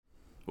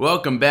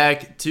Welcome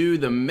back to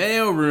the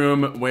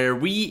Mailroom, where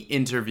we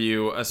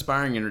interview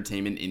aspiring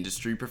entertainment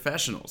industry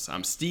professionals.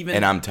 I'm Steven.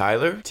 And I'm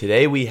Tyler.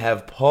 Today we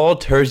have Paul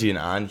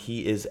Terzian on.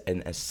 He is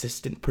an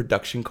assistant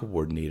production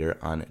coordinator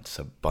on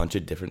a bunch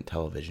of different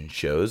television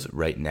shows.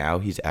 Right now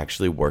he's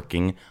actually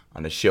working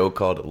on a show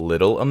called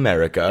Little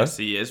America. Yes,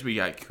 he is. We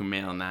got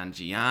Kumail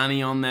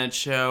Nanjiani on that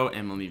show,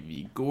 Emily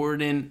V.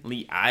 Gordon,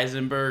 Lee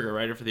Eisenberg, a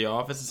writer for The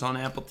Office. It's on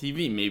Apple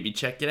TV. Maybe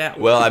check it out.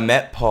 Well, I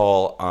met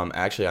Paul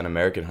actually on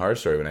American Horror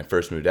Story when I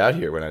first moved out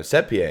here. When I was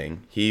set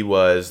PAing, he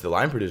was the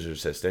line producer's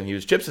assistant. He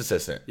was Chip's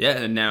assistant. Yeah,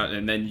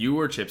 and then you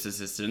were Chip's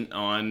assistant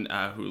on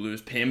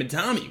Hulu's Pam and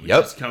Tommy, which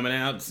Yep. is coming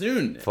out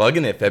soon.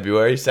 Plugging it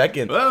February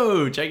 2nd.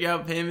 Whoa, check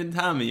out Pam and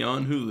Tommy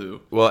on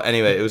Hulu. Well,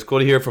 anyway, it was cool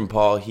to hear from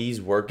Paul. He's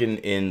working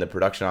in the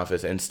production office.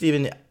 And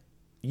Steven,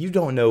 you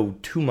don't know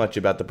too much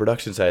about the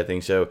production side of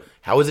things. So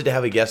how is it to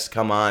have a guest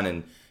come on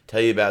and tell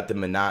you about the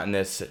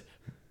monotonous,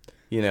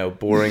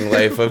 boring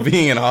life of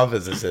being an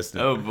office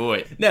assistant? Oh,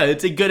 boy. No,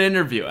 it's a good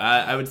interview.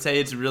 I would say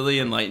it's really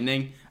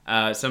enlightening.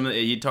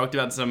 He talked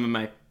about some of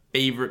my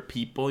favorite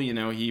people.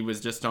 He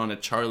was just on a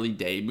Charlie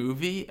Day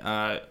movie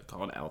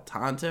called El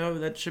Tonto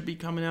that should be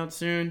coming out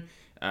soon.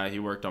 He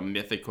worked on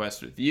Mythic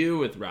Quest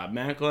with Rob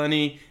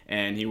McElhenney,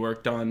 and he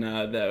worked on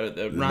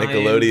the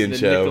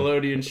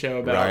Nickelodeon show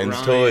about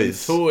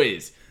Ryan's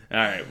Toys. All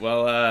right,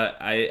 well,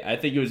 I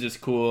think it was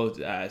just cool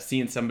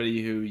seeing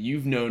somebody who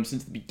you've known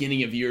since the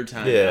beginning of your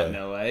time out in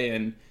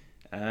LA,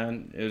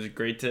 and it was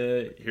great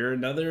to hear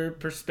another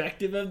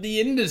perspective of the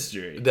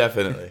industry.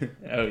 Definitely.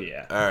 Oh,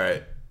 yeah. All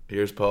right,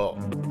 here's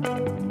Paul.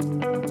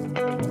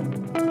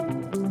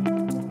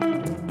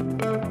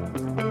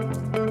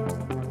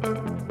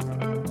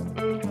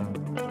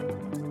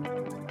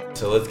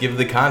 So let's give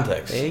the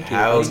context.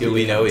 How do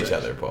we know each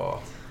other,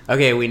 Paul?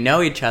 Okay, we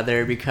know each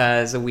other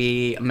because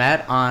we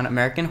met on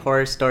American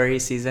Horror Story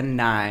Season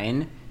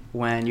 9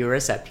 when you were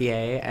a set PA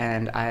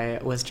and I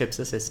was Chip's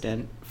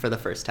assistant for the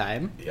first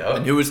time. Yep.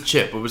 And who was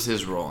Chip? What was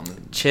his role?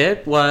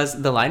 Chip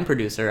was the line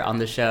producer on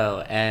the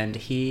show, and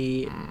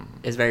he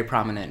is very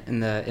prominent in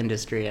the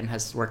industry and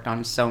has worked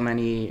on so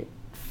many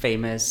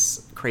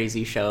famous,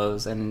 crazy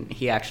shows, and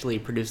he actually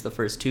produced the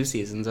first 2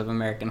 seasons of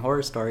American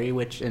Horror Story,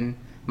 which in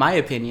my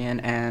opinion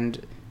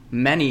and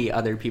many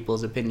other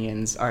people's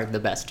opinions are the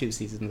best 2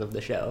 seasons of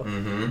the show.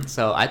 Mm-hmm.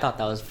 So I thought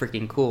that was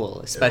freaking cool,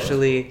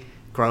 especially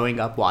growing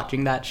up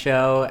watching that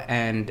show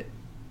and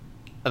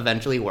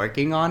eventually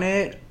working on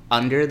it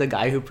under the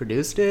guy who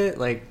produced it.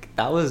 Like,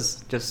 that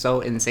was just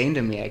so insane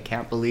to me. I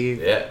can't believe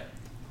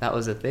that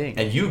was a thing.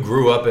 And you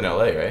grew up in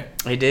LA, right?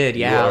 I did,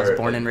 yeah. I was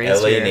born and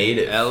raised LA here.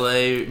 native.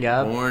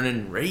 LA, born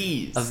and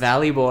raised. A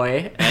Valley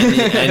boy.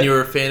 And you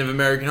were a fan of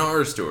American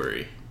Horror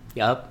Story.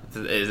 Yep.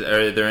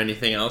 Are there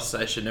anything else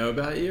I should know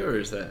about you, or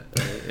is that...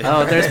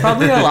 Oh, there's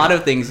probably a lot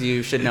of things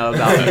you should know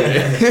about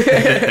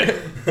me.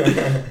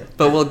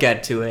 But we'll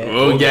get to it.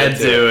 We'll get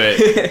to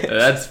it.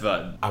 That's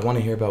fun. I want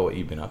to hear about what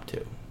you've been up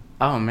to.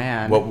 Oh,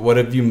 man. What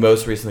have you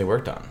most recently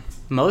worked on?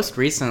 Most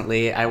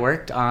recently, I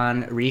worked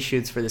on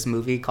reshoots for this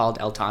movie called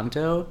El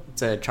Tonto.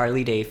 It's a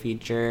Charlie Day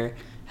feature.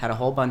 Had a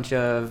whole bunch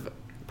of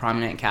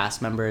prominent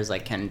cast members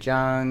like Ken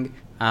Jeong,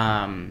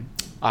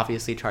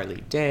 obviously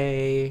Charlie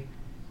Day.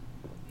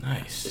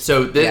 Nice.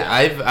 So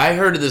I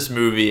heard of this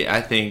movie,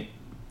 I think,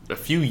 a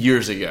few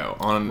years ago.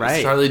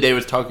 Charlie Day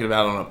was talking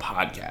about it on a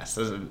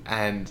podcast,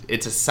 and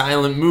it's a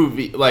silent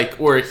movie,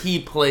 where he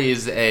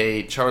plays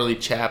a Charlie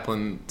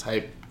Chaplin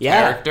type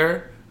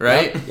character,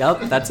 right?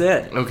 Yep, that's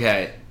it.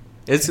 Okay,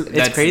 it's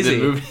crazy.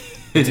 The movie.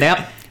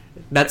 Yep,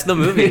 that's the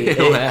movie.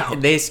 Wow.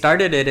 They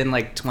started it in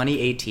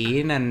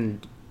 2018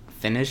 and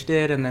finished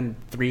it, and then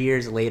 3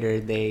 years later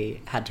they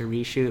had to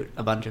reshoot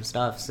a bunch of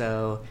stuff.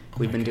 So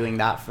we've been doing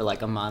that for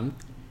a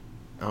month.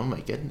 Oh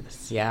my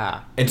goodness.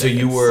 Yeah. And so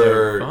you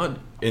were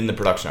in the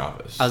production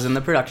office. I was in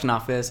the production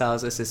office. I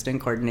was assistant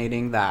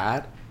coordinating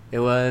that. It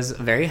was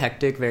very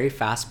hectic, very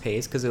fast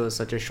paced because it was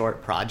such a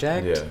short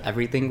project. Yeah.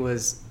 Everything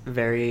was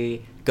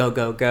very go,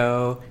 go,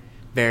 go.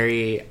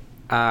 Very,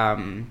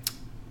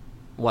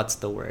 what's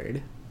the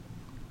word?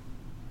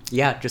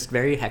 Yeah, just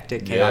very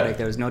hectic, chaotic. Yeah.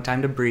 There was no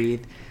time to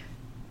breathe.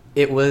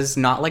 It was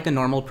not like a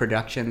normal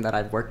production that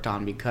I've worked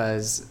on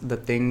because the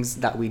things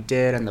that we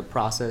did and the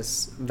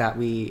process that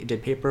we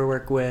did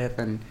paperwork with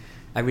and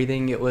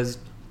everything, it was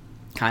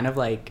kind of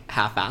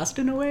half-assed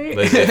in a way.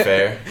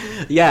 Laissez-faire?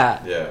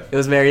 Yeah. Yeah. It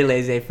was very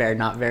laissez-faire,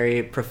 not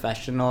very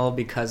professional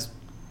because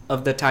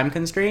of the time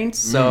constraints.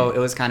 So it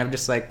was kind of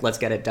just let's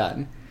get it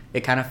done.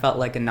 It kind of felt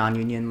like a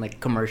non-union,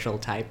 commercial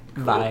type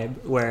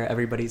vibe where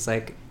everybody's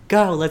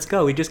go, let's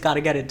go. We just got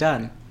to get it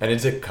done. And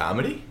it's a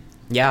comedy?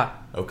 Yeah.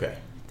 Okay.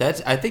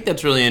 I think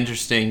that's really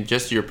interesting,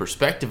 just your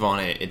perspective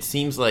on it. It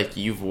seems like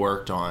you've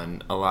worked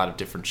on a lot of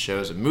different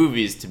shows and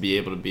movies to be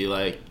able to be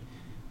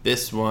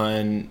this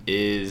one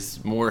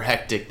is more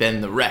hectic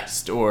than the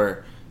rest.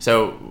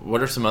 So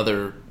what are some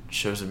other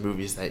shows and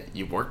movies that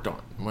you've worked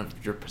on? What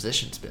have your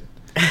positions been?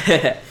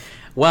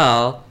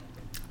 Well,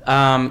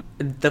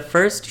 The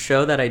first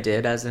show that I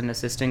did as an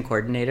assistant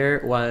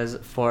coordinator was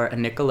for a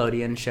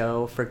Nickelodeon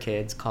show for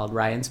kids called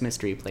Ryan's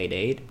Mystery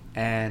Playdate.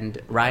 And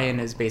Ryan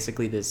is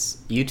basically this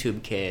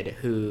YouTube kid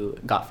who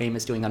got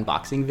famous doing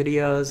unboxing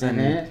videos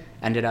and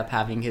ended up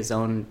having his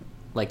own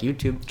like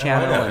YouTube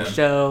channel and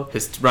show.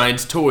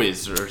 Ryan's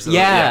Toys or something.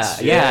 Yeah,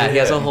 he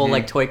has a whole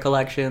like toy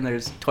collection.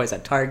 There's toys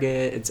at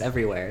Target. It's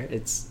everywhere.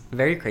 It's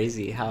very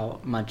crazy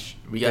how much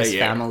this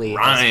family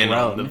Ryan has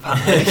grown. on the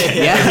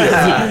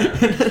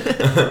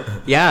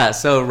podcast. Yeah,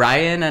 so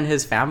Ryan and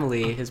his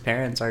family, his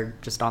parents are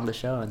just on the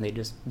show, and they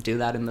just do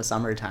that in the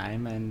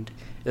summertime. And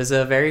it was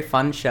a very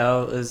fun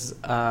show. It was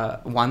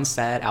one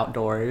set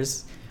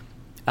outdoors.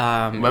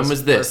 When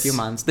was this? For a few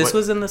months. This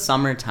was in the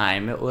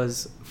summertime. It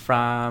was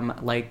from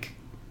like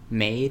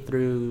May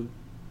through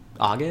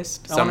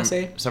August, I want to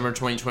say. Summer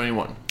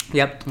 2021.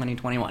 Yep,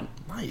 2021.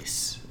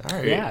 Nice. All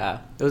right.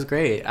 Yeah, it was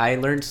great. I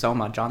learned so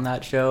much on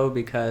that show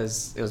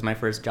because it was my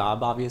first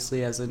job,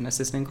 obviously, as an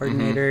assistant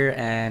coordinator,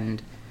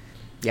 and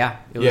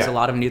it was a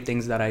lot of new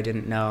things that I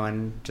didn't know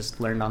and just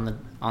learned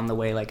on the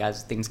way, like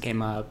as things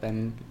came up.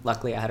 And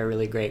luckily, I had a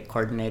really great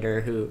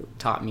coordinator who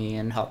taught me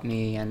and helped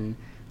me and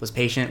was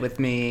patient with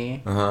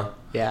me.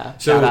 Yeah.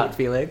 So, shout out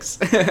Felix.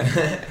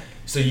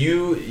 So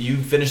you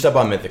finished up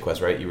on Mythic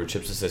Quest, right? You were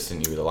Chip's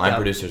assistant. You were the line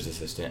producer's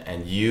assistant,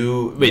 and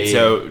you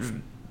so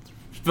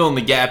fill in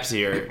the gaps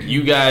here.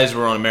 You guys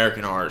were on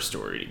American Horror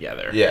Story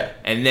together. Yeah.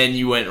 And then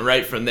you went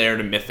right from there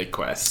to Mythic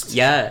Quest.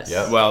 Yes.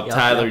 Yep. Well,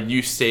 Tyler,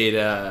 you stayed,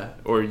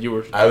 or you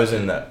were... I was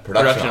in the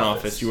production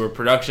office. You were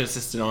production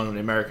assistant on the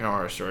American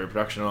Horror Story,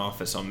 production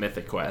office on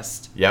Mythic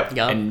Quest. Yep.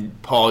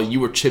 And Paul, you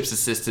were Chip's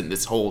assistant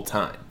this whole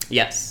time.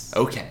 Yes.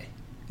 Okay.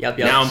 Yep.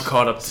 Now I'm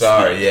caught up.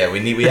 Sorry,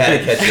 we had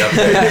to catch you up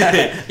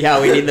there. Yeah,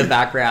 we need the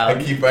background.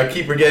 I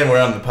keep forgetting we're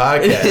on the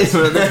podcast.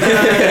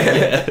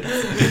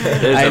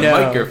 There's a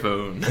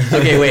microphone.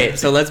 Okay, wait.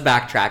 So let's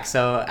backtrack.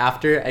 So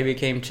after I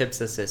became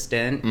Chip's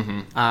assistant,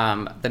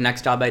 the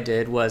next job I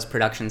did was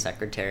production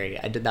secretary.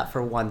 I did that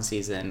for one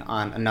season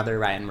on another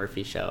Ryan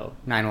Murphy show,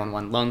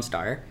 911 Lone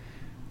Star,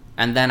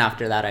 and then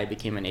after that I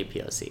became an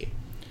APOC.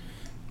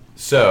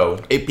 So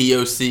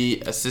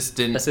APOC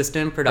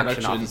assistant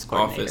production office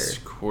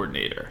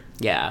coordinator.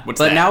 Yeah, What's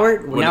but that? now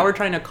we're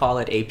trying to call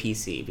it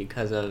APC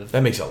because of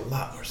that makes a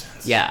lot more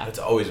sense. Yeah, that's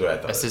always what I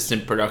thought.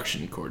 Assistant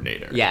production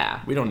coordinator. Yeah,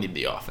 we don't need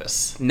the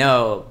office.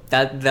 No,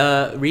 that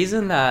the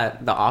reason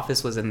that the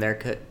office was in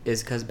there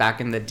is because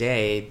back in the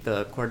day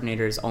the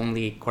coordinators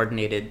only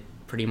coordinated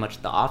pretty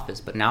much the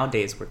office, but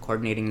nowadays we're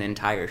coordinating the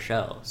entire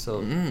show.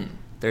 So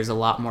there's a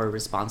lot more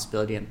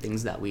responsibility and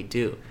things that we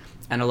do.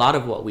 And a lot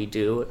of what we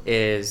do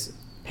is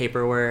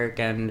paperwork,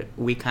 and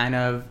we kind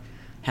of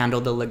handle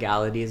the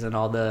legalities and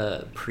all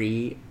the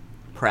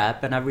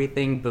prep and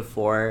everything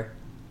before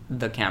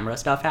the camera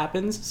stuff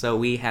happens. So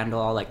we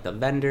handle all like the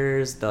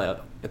vendors,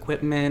 the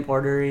equipment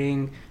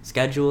ordering,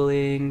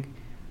 scheduling,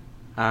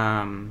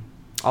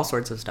 all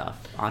sorts of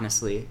stuff,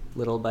 honestly,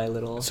 little by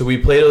little. So we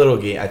played a little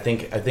game. I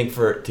think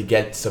to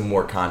get some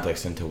more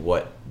context into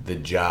what the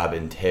job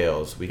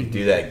entails, we could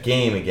do that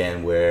game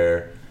again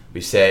where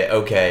we say,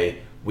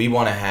 okay, we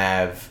want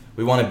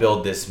to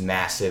build this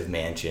massive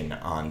mansion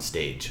on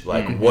stage.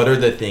 Like, what are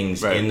the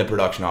things in the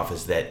production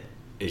office that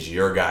is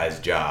your guys'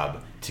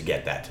 job to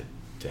get that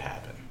to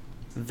happen?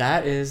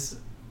 That is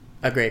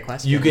a great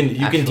question. You can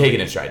take it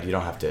in stride. You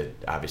don't have to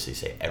obviously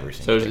say every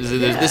single thing. So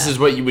this is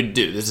what you would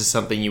do. This is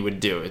something you would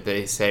do.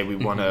 They say we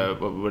want to.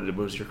 What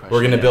was your question?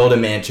 We're going to build a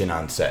mansion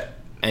on set,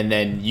 and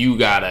then you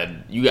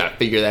gotta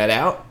figure that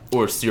out.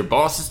 Or it's your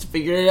bosses to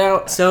figure it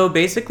out? So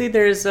basically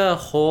there's a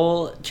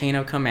whole chain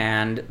of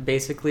command.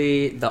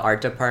 Basically the art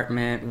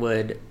department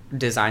would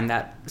design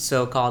that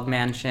so-called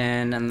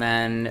mansion, and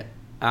then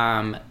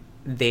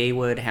they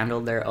would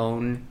handle their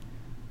own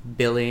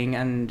billing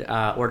and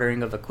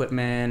ordering of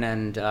equipment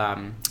and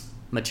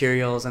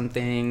materials and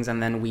things,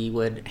 and then we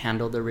would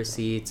handle the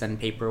receipts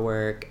and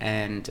paperwork,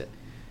 and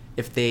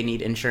if they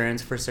need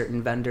insurance for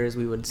certain vendors,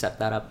 we would set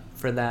that up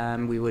for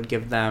them. We would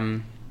give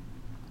them...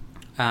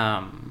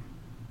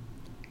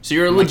 So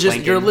you're a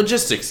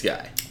logistics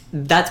guy.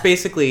 That's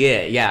basically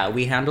it. Yeah,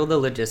 we handle the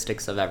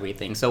logistics of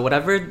everything. So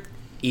whatever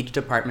each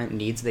department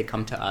needs, they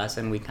come to us,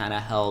 and we kind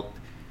of help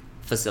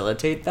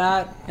facilitate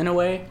that in a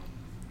way.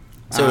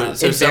 So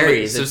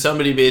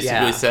somebody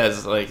basically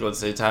says, like, let's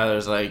say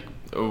Tyler's like,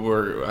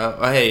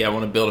 hey, I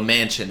want to build a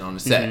mansion on a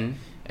set,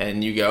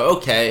 and you go,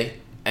 okay,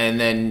 and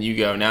then you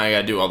go, now I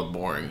got to do all the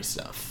boring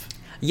stuff.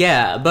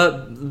 Yeah,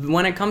 but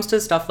when it comes to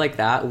stuff like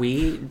that,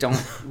 we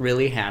don't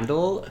really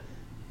handle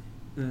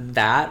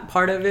that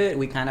part of it.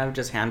 We kind of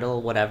just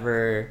handle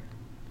whatever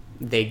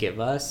they give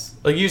us.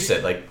 Like you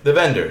said, like the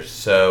vendors.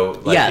 So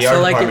the art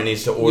department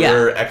needs to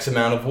order X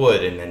amount of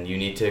wood, and then you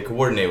need to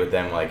coordinate with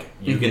them. Like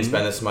you can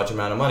spend this much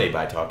amount of money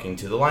by talking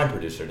to the line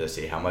producer to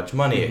see how much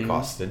money it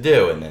costs to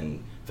do, and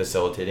then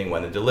facilitating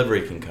when the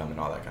delivery can come and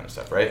all that kind of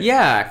stuff, right?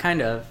 Yeah,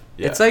 kind of.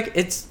 Yeah. It's like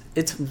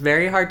it's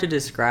very hard to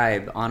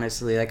describe,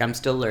 honestly. Like I'm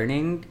still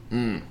learning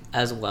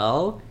as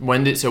well.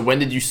 When did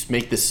you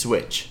make the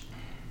switch?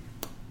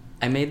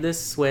 I made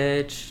this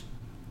switch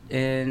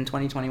in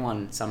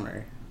 2021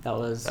 summer. That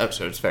was... Oh,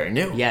 so it's very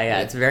new. Yeah,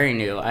 it's very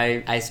new.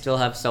 I still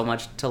have so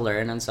much to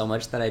learn and so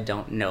much that I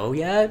don't know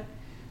yet.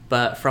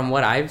 But from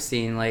what I've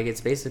seen, like,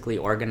 it's basically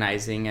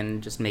organizing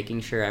and just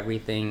making sure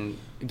everything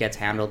gets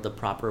handled the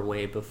proper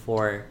way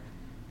before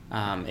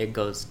it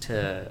goes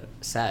to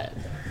set.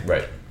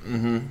 Right.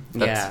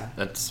 Mm-hmm. Yeah.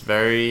 That's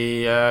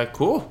very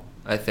cool,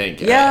 I think.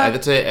 Yeah.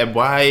 That's it. And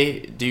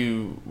why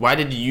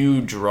did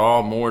you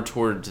draw more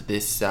towards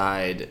this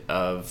side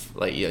of,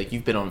 like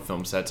you've been on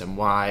film sets, and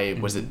why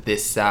was it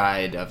this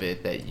side of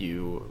it that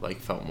you, like,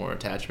 felt more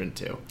attachment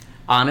to?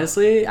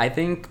 Honestly, I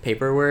think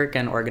paperwork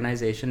and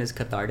organization is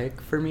cathartic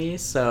for me,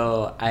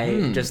 so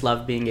I just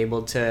love being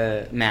able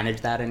to manage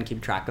that and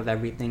keep track of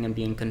everything and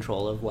be in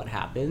control of what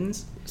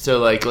happens. So,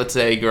 like, let's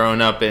say growing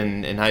up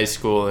in high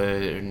school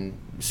and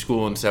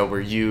so,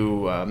 were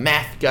you a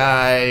math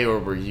guy, or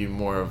were you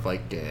more of,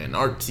 like, an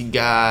artsy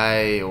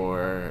guy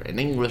or an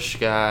English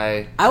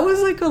guy? I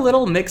was, like, a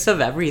little mix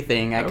of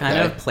everything. I kind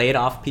Okay. of played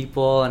off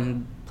people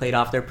and played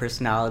off their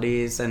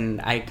personalities, and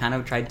I kind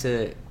of tried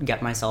to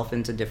get myself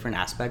into different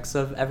aspects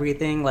of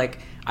everything. Like,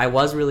 I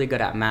was really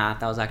good at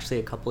math. I was actually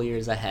a couple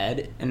years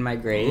ahead in my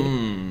grade.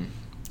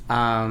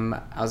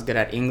 I was good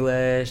at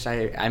English.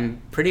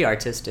 I'm pretty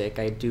artistic.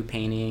 I do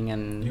painting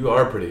and You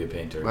are a pretty good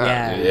painter. Wow,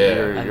 Yeah.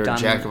 you're I've a done-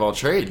 jack of all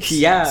trades.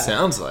 Yeah.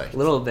 Sounds like. a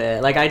little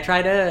bit. Like, I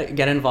try to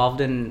get involved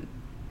in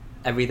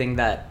everything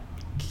that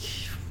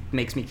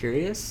makes me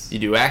curious. You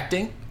do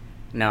acting?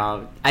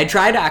 No, I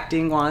tried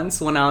acting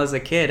once when I was a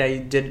kid. I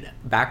did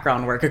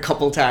background work a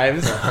couple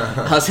times.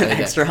 I was an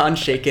extra on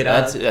Shake It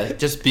Up. That's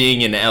just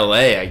being in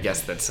LA. I guess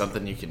that's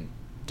something you can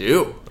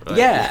do. Like,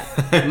 Yeah,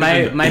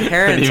 my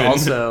parents even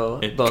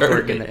also both work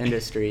occurred in to the me.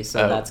 industry,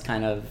 so Oh. that's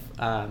kind of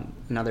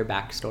another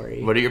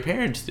backstory. What do your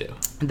parents do?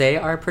 They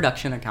are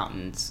production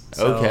accountants.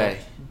 So, Okay.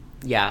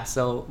 Yeah,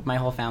 so my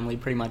whole family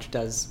pretty much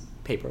does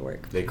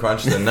paperwork. They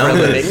crunch the for a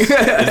numbers. living.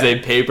 It's a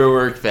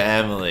paperwork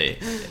family.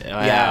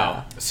 Wow.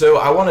 Yeah. So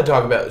I want to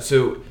talk about,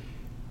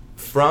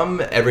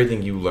 from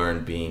everything you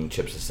learned being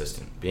Chip's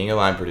assistant, being a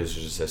line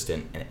producer's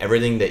assistant, and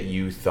everything that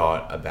you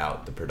thought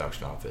about the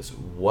production office,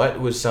 what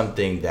was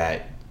something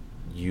that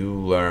you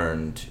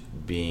learned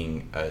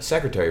being a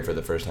secretary for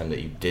the first time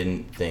that you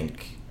didn't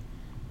think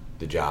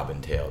the job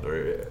entailed?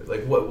 Or,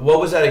 like, what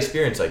was that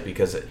experience like?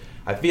 Because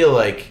I feel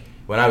like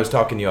when I was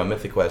talking to you on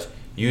Mythic Quest,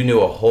 you knew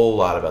a whole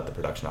lot about the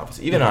production office.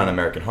 Even on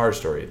American Horror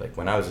Story, like,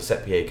 when I was a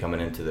set PA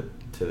coming into the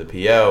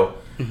PO,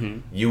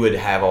 you would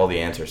have all the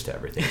answers to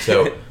everything.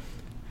 So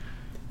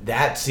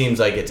that seems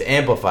like it's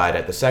amplified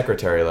at the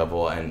secretary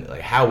level. And,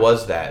 like, how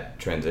was that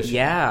transition?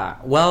 Yeah,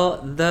 well,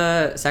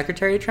 the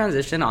secretary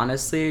transition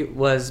honestly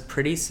was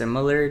pretty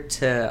similar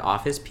to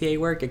office PA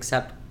work,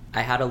 except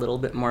I had a little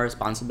bit more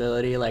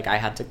responsibility. Like, I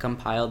had to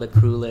compile the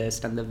crew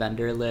list and the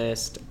vendor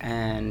list,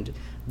 and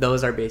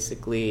those are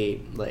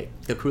basically, like,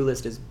 the crew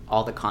list is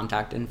all the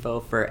contact info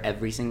for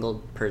every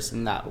single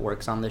person that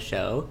works on the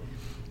show,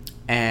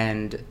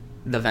 and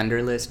the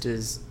vendor list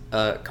is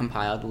a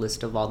compiled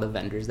list of all the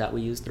vendors that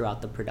we use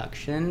throughout the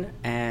production,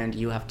 and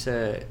you have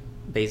to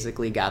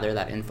basically gather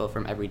that info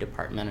from every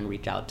department and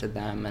reach out to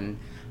them and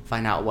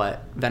find out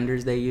what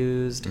vendors they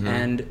used.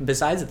 And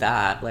besides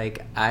that,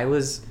 like, I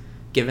was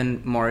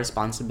given more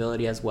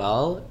responsibility as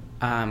well,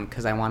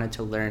 because I wanted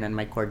to learn, and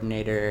my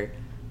coordinator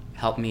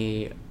helped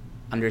me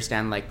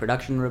understand, like,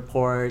 production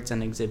reports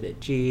and exhibit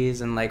Gs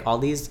and, like, all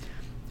these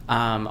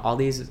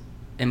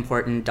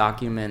important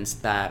documents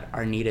that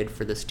are needed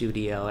for the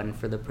studio and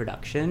for the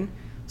production.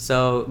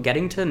 So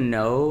getting to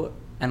know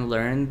and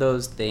learn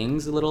those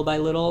things little by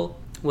little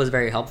was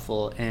very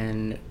helpful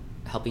in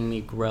helping me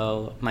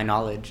grow my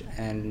knowledge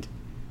and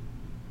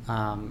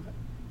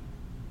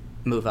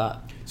move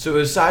up. So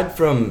aside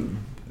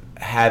from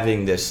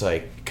having this,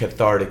 like,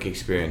 cathartic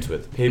experience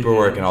with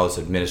paperwork and all this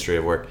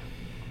administrative work,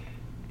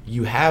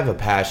 you have a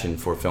passion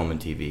for film and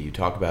TV. You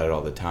talk about it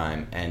all the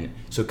time. And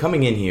so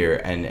coming in here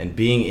and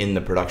being in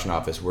the production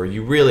office where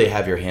you really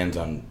have your hands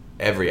on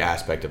every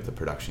aspect of the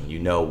production, you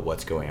know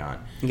what's going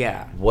on.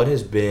 Yeah. What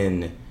has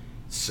been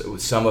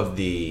some of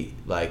the,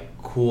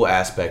 like, cool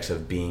aspects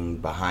of being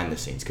behind the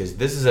scenes? Because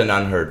this is an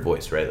unheard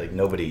voice, right? Like,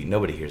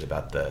 nobody hears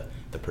about the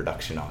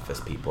production office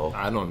people.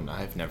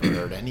 I've never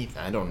heard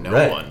anything. I don't know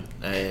Right. one.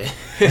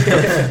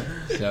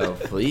 So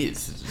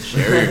please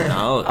share your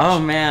knowledge. Oh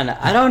man,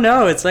 I don't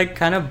know. It's, like,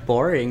 kind of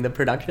boring. The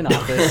production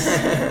office.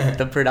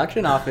 The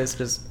production office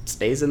just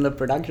stays in the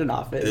production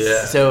office.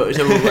 Yeah. So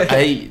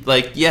I,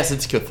 like, yes,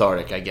 it's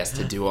cathartic, I guess,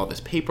 to do all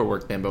this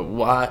paperwork then, but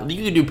why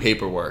you can do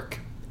paperwork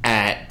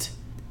at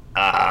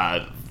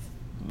I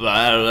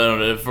don't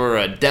know, for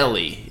a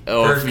deli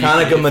or For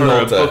Konica for a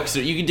Minolta.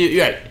 bookstore. You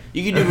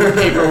can do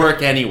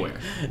paperwork anywhere.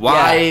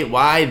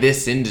 Why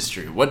this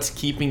industry? What's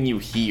keeping you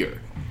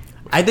here?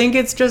 I think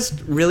it's just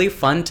really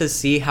fun to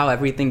see how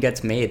everything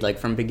gets made, like,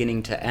 from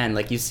beginning to end.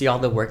 Like, you see all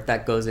the work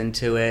that goes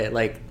into it.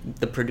 Like,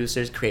 the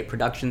producers create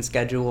production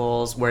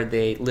schedules where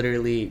they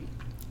literally,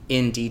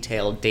 in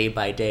detail, day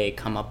by day,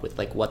 come up with,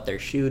 like, what they're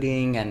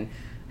shooting and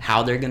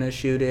how they're going to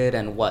shoot it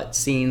and what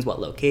scenes, what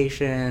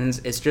locations.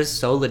 It's just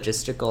so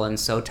logistical and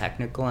so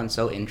technical and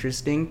so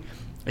interesting,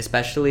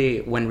 especially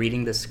when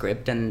reading the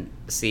script and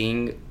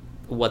seeing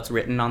what's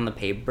written on the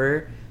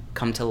paper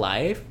come to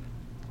life,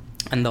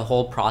 and the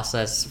whole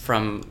process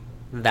from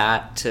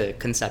that to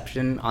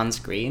conception on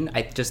screen.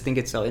 I just think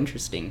it's so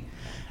interesting.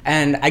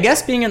 And I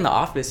guess being in the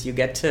office, you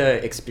get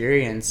to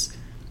experience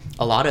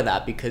a lot of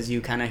that because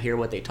you kind of hear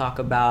what they talk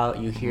about.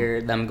 You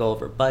hear them go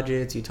over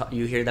budgets.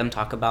 You hear them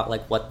talk about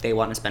like what they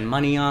want to spend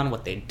money on,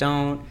 what they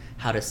don't,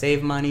 how to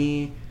save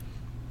money.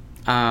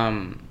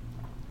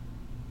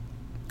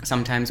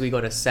 Sometimes we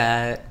go to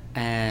set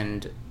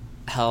and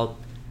help.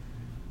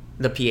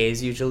 The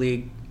PAs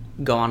usually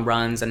go on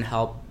runs and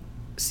help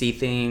see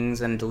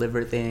things and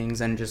deliver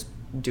things and just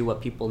do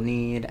what people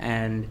need,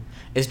 and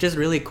it's just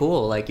really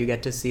cool. Like, you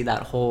get to see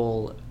that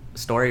whole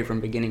story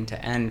from beginning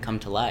to end come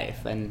to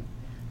life, and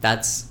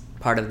that's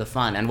part of the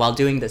fun. And while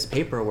doing this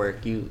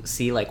paperwork, you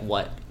see like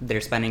what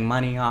they're spending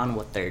money on,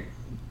 what they're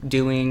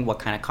doing, what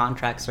kind of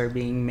contracts are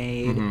being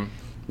made. Mm-hmm.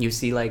 You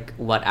see like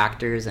what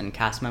actors and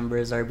cast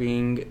members are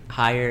being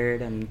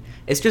hired, and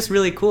it's just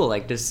really cool,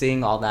 like just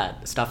seeing all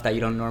that stuff that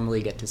you don't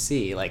normally get to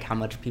see, like how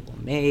much people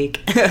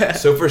make.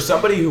 So for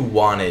somebody who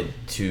wanted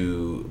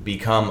to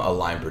become a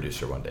line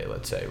producer one day,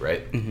 let's say,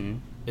 right? Mm-hmm.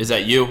 Is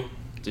that you?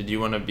 Did you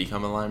want to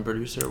become a line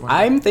producer one day?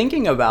 I'm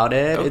thinking about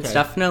it. Okay. It's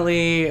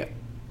definitely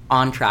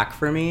on track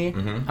for me.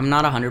 Mm-hmm. I'm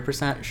not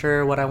 100%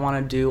 sure what I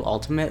want to do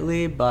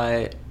ultimately,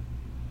 but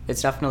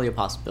it's definitely a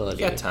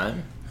possibility. You got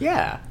time.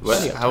 Yeah.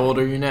 How old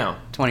are you now?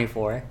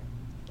 24.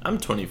 I'm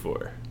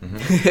 24.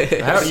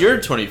 Mm-hmm.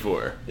 You're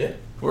 24. Yeah.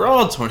 We're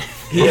all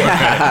 24.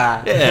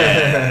 Yeah.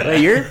 Yeah.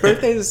 Well, your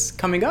birthday's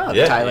coming up,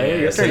 Yeah. Tyler. Yeah,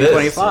 You're yes, turning it is.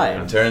 25.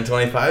 I'm turning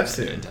 25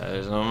 soon.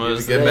 Tyler's You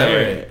almost have a good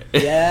there.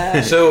 memory. Yeah.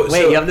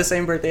 Wait, you have the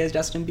same birthday as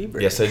Justin Bieber.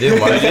 Yes, I do.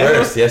 March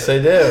 1st. Yes, I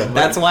do.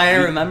 That's why I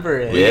remember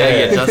it. We gotta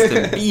Yeah. get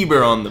Justin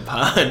Bieber on the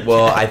pod.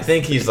 Well, I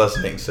think he's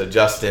listening. So,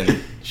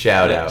 Justin,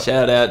 shout out.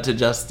 Shout out to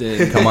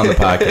Justin. Come on the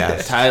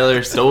podcast.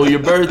 Tyler stole your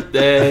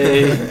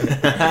birthday.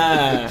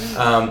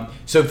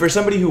 So for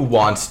somebody who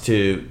wants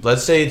to,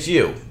 let's say it's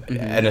you,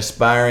 an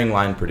aspiring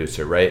line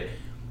producer, right?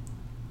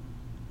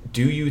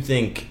 Do you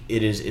think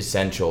it is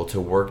essential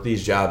to work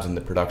these jobs in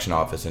the production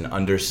office and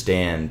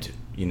understand,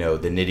 the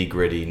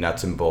nitty-gritty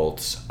nuts and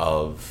bolts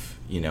of,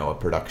 a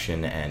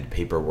production and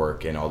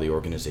paperwork and all the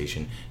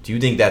organization? Do you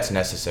think that's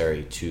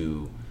necessary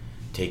to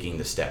taking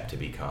the step to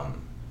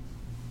become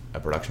a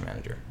production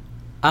manager?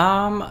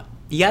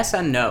 Yes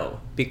and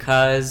no.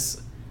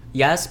 Because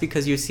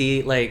you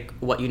see like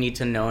what you need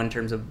to know in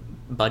terms of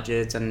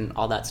budgets and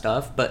all that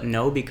stuff, but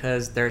no,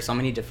 because there are so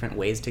many different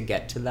ways to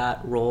get to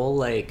that role.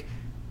 Like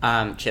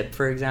Chip,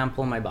 for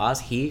example, my boss,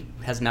 he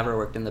has never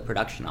worked in the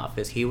production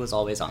office. He was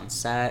always on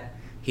set.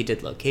 He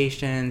did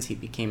locations. He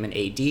became an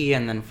AD,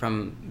 and then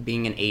from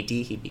being an AD,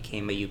 he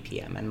became a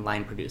UPM and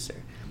line producer.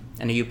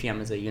 And a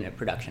UPM is a unit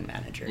production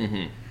manager.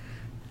 Mm-hmm.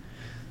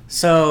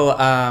 So,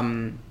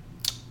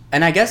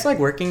 and I guess like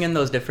working in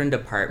those different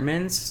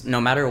departments, no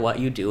matter what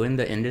you do in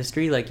the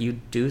industry, like you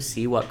do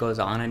see what goes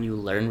on and you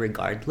learn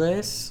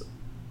regardless.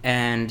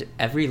 And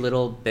every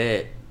little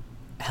bit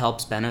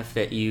helps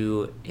benefit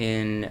you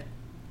in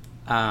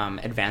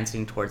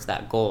advancing towards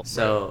that goal.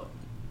 So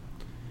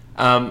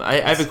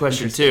I have a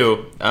question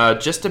too,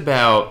 just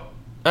about,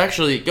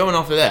 actually going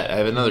off of that, I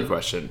have another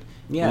question.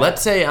 Yeah.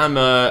 Let's say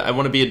I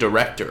want to be a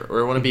director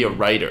or I want to be a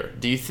writer.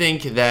 Do you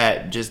think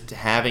that just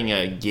having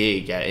a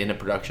gig in a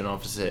production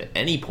office at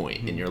any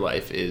point in your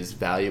life is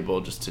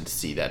valuable, just to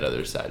see that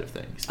other side of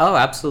things? Oh,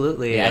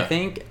 absolutely. Yeah. I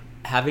think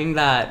having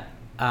that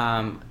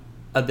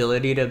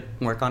ability to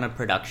work on a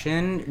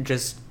production,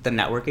 just the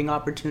networking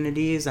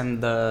opportunities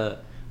and the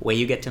way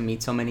you get to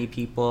meet so many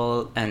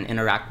people and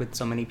interact with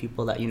so many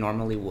people that you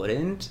normally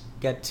wouldn't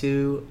get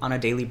to on a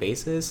daily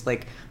basis.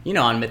 Like,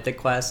 on Mythic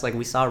Quest, like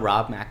we saw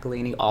Rob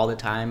McElhaney all the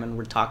time and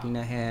we're talking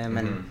to him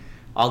and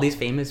all these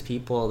famous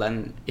people.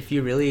 Then if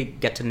you really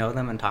get to know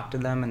them and talk to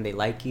them and they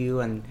like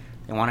you and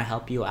they want to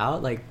help you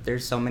out, like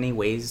there's so many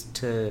ways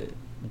to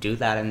do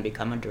that and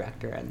become a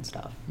director and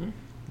stuff.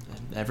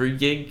 Every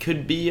gig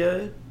could be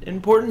an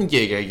important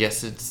gig. I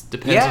guess it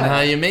depends on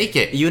how you make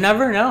it. You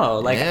never know.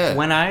 Like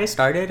when I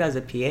started as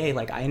a PA,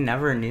 like I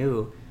never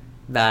knew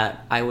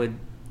that I would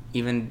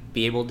even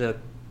be able to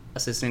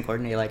assistant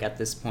coordinate like at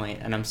this point,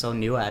 and I'm so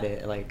new at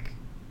it. Like,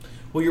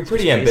 well, you're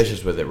pretty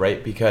ambitious with it,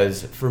 right?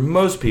 Because for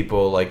most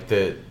people, like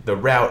the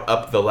route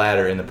up the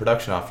ladder in the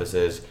production office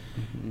is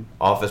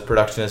office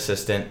production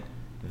assistant,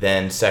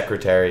 then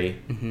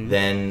secretary,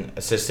 then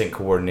assistant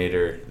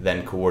coordinator,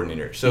 then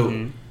coordinator.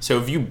 So, so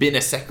have you been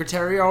a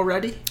secretary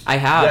already? I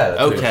have. Yeah,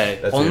 that's Okay.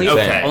 That's what you're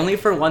saying. Only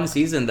for one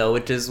season though,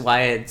 which is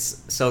why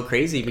it's so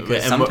crazy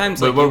because And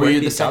sometimes what like were you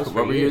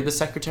the the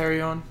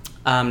secretary on?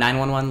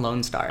 911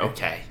 Lone Star.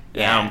 Okay.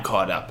 Now I'm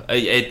caught up.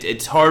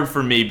 It's hard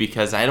for me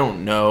because I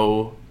don't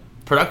know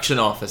production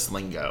office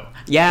lingo.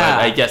 Yeah.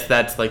 But I guess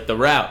that's like the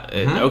route.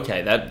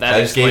 Okay, that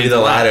I just gave you the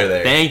ladder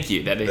there. Thank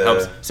you. That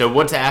helps. So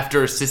what's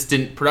after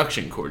assistant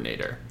production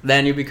coordinator?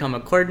 Then you become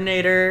a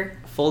coordinator,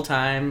 full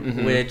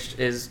time, which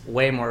is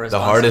way more the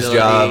hardest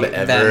job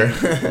responsibility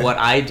ever. than what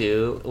I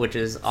do, which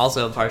is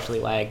also partially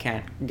why I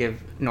can't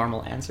give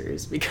normal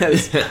answers,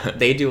 because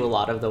they do a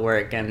lot of the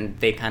work and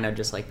they kind of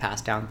just like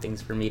pass down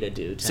things for me to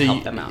do to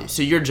help them out.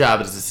 So your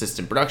job as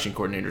assistant production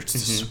coordinator is to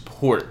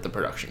support the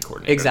production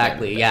coordinator.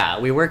 Exactly, yeah.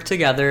 We work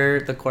together.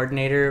 The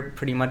coordinator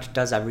pretty much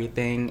does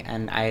everything,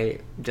 and I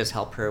just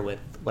help her with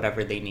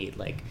whatever they need.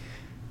 Like,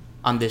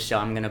 on this show,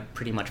 I'm going to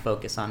pretty much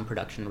focus on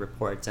production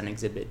reports and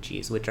exhibit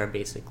Gs, which are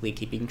basically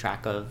keeping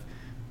track of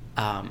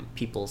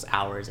people's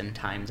hours and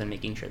times and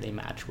making sure they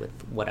match with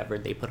whatever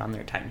they put on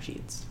their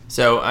timesheets.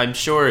 So I'm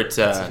sure it's...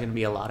 There's going to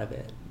be a lot of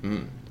it.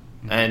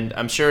 And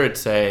I'm sure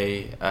it's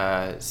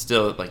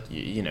still, like,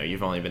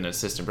 you've only been an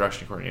assistant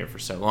production coordinator for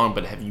so long,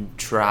 but have you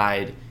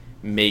tried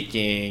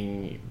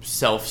making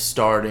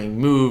self-starting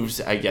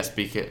moves, I guess,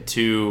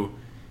 to,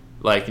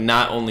 like,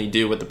 not only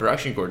do what the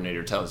production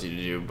coordinator tells you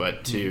to do,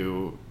 but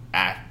to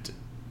act,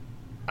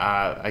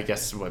 I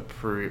guess,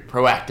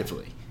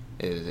 proactively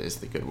is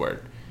the good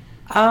word.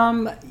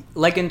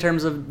 Like in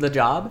terms of the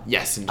job?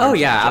 Yes. In terms oh of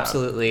yeah, the job.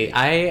 absolutely.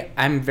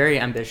 I'm very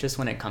ambitious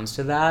when it comes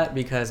to that,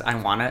 because I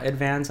want to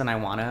advance and I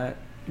want to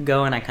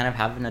go, and I kind of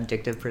have an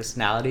addictive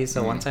personality.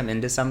 So once I'm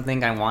into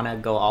something, I want to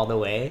go all the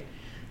way.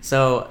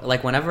 So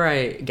like whenever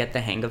I get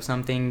the hang of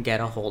something, get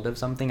a hold of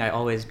something, I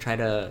always try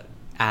to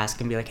ask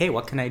and be like, hey,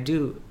 what can I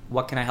do?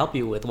 What can I help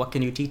you with? What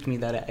can you teach me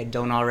that I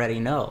don't already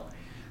know?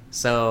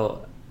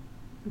 So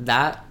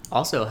that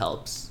also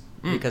helps,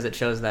 because it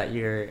shows that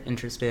you're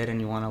interested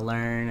and you want to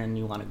learn and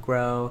you want to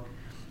grow.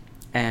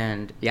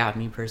 And yeah,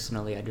 me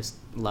personally, I just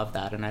love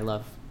that, and I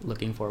love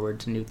looking forward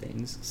to new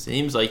things.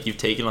 Seems like you've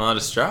taken a lot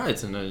of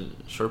strides in a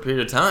short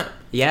period of time.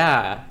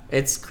 Yeah,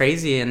 it's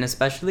crazy, and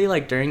especially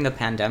like during the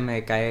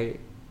pandemic,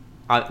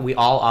 we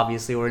all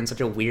obviously were in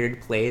such a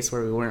weird place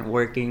where we weren't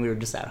working, we were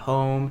just at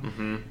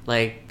home.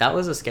 Like, that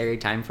was a scary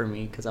time for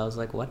me, because I was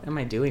like, what am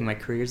I doing? My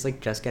career's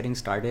like just getting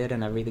started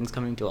and everything's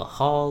coming to a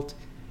halt.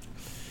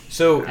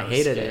 So I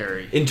hated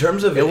it. In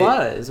terms of it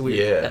was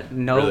really was.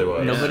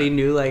 Nobody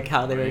knew like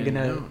how they were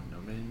gonna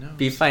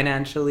be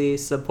financially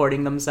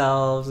supporting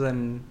themselves,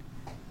 and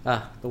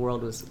the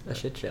world was a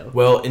shit show.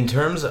 Well, in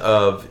terms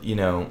of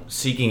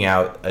seeking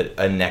out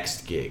a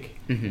next gig,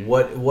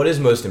 what is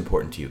most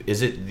important to you?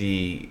 Is it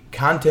the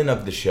content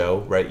of the show?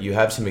 Right, you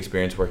have some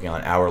experience working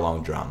on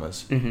hour-long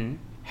dramas.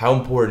 How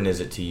important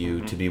is it to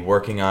you to be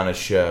working on a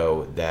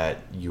show that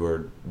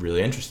you're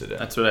really interested in?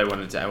 That's what I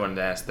wanted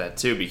to ask that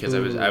too, because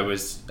I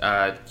was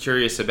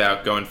curious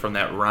about going from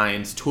that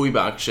Ryan's Toy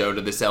Box show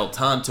to this El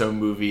Tonto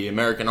movie,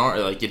 American Art.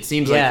 Like, it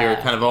seems like you're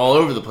kind of all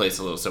over the place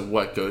a little. So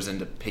what goes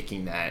into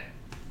picking that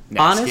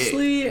next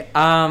gig?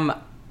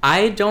 Honestly,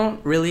 I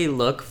don't really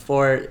look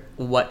for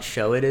what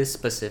show it is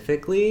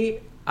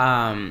specifically,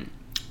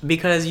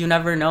 because you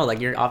never know. Like,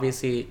 you're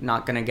obviously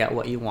not gonna get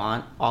what you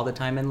want all the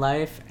time in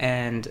life,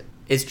 and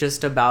it's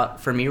just about,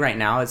 for me right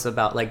now, it's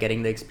about like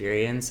getting the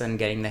experience and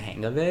getting the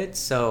hang of it.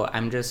 So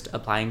I'm just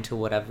applying to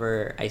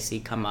whatever I see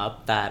come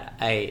up that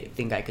I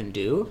think I can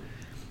do,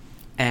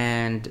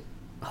 and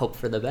hope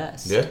for the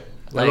best. Yeah.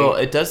 Like, well,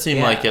 it does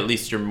seem like at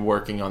least you're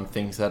working on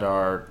things that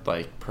are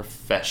like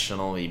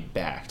professionally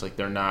backed. Like,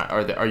 they're not.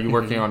 Are you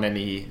working on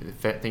any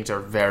things that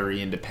are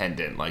very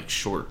independent, like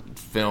short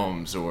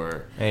films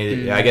or?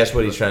 I guess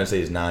what he's trying to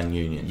say is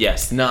non-union.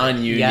 Yes,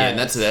 non-union.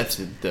 Yes. That's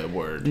the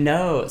word.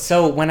 No.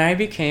 So when I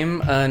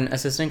became an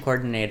assistant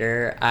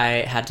coordinator,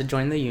 I had to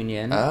join the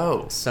union.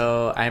 Oh.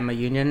 So I'm a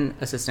union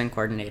assistant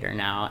coordinator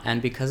now,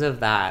 and because of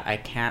that, I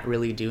can't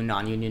really do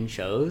non-union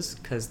shows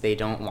because they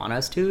don't want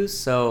us to.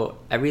 So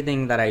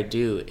everything that I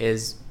do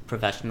is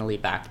professionally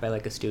backed by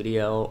like a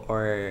studio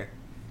or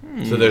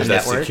so there's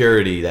that network.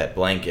 Security, that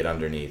blanket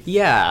underneath.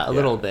 Yeah, a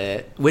little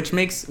bit, which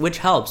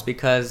helps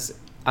because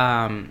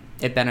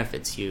it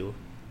benefits you,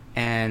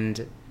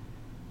 and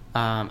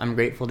I'm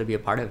grateful to be a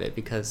part of it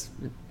because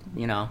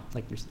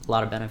like there's a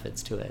lot of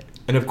benefits to it.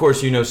 And of course,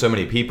 so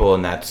many people,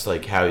 and that's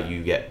like how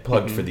you get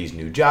plugged for these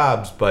new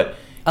jobs. But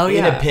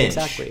in a pinch,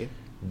 exactly.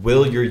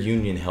 Will your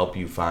union help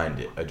you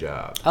find a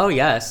job? Oh,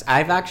 yes.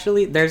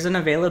 There's an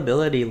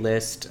availability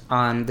list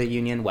on the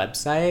union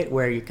website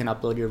where you can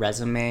upload your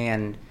resume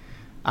and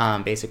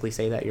basically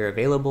say that you're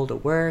available to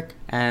work.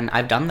 And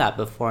I've done that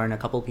before, and a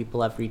couple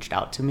people have reached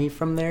out to me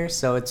from there,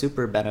 so it's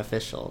super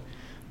beneficial.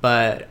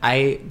 But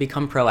I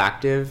become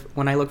proactive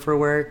when I look for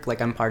work.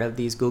 Like, I'm part of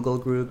these Google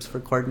groups for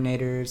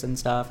coordinators and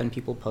stuff, and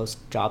people post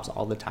jobs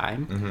all the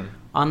time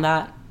on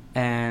that.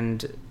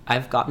 And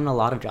I've gotten a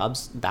lot of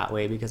jobs that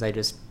way because I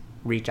just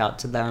reach out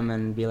to them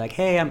and be like,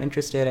 hey, I'm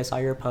interested, I saw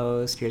your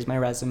post, here's my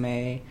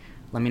resume,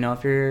 let me know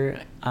if you're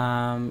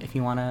if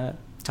you want to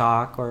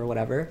talk or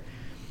whatever.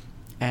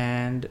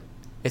 And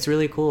it's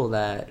really cool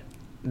that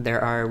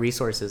there are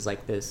resources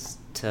like this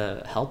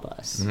to help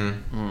us.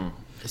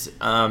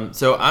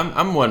 So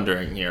I'm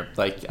wondering here,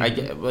 like, I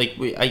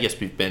guess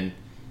we've been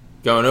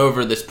going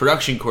over this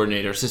production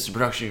coordinator, assistant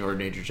production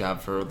coordinator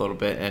job for a little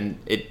bit, and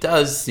it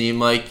does seem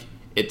like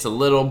it's a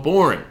little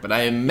boring, but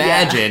I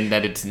imagine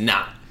that it's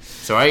not.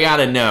 So I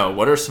gotta know,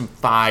 what are some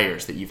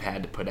fires that you've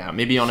had to put out?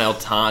 Maybe on El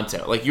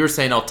Tonto. Like you were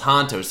saying, El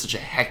Tonto is such a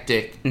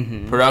hectic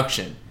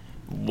production.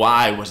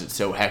 Why was it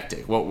so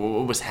hectic? What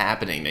was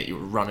happening that you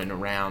were running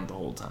around the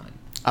whole time?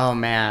 Oh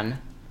man.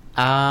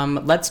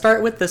 Let's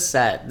start with the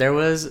set. There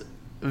was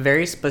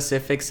very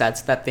specific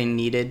sets that they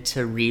needed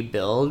to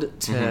rebuild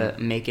to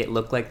make it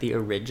look like the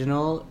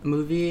original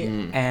movie,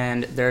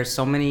 and there are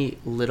so many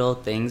little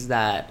things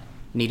that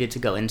needed to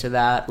go into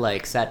that,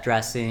 like set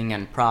dressing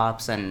and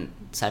props and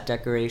set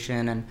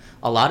decoration, and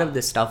a lot of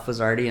this stuff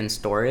was already in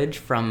storage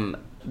from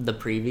the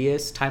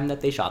previous time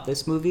that they shot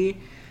this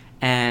movie.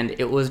 And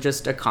it was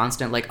just a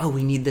constant, like, oh,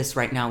 we need this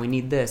right now, we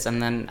need this.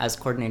 And then as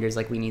coordinators,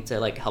 like, we need to,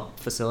 like, help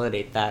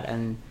facilitate that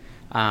and,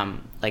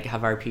 like,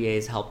 have our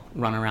PAs help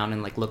run around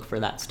and, like, look for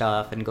that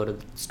stuff and go to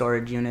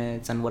storage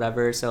units and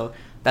whatever. So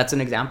that's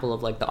an example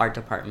of, like, the art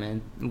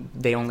department.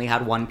 They only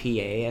had one PA,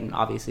 and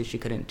obviously she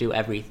couldn't do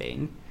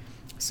everything.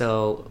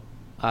 So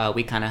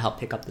we kind of helped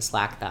pick up the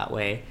slack that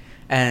way.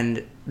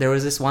 And there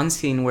was this one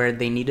scene where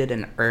they needed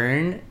an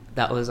urn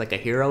that was, like, a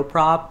hero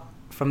prop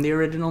from the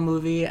original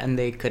movie, and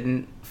they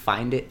couldn't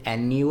find it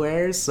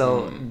anywhere,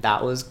 so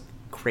that was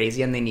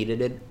crazy, and they needed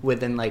it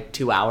within like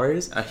 2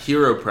 hours. A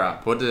hero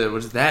prop, what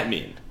does that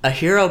mean? A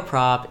hero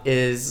prop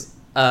is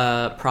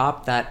a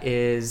prop that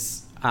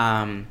is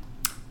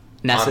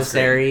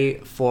necessary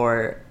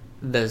for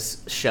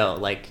this show,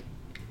 like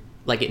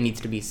it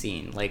needs to be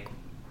seen, like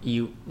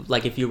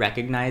if you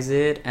recognize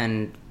it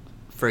and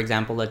for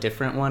example a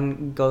different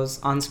one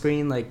goes on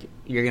screen, like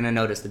you're gonna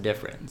notice the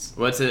difference.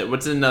 What's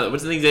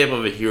an example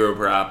of a hero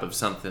prop of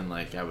something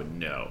like I would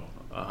know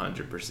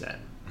 100%?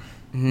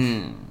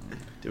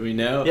 Do we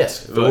know?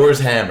 Yes, Thor's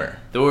hammer.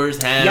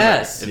 Thor's hammer.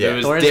 Yes,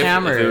 Thor's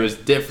hammer. If it was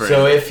different.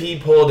 So if he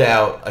pulled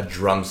out a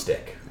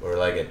drumstick or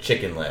like a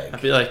chicken leg,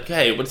 I'd be like,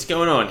 hey, what's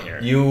going on here?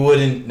 You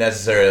wouldn't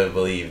necessarily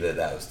believe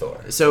that was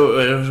Thor.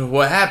 So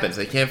what happens?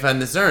 They can't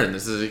find this urn.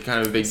 This is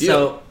kind of a big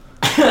deal.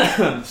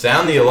 So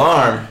sound the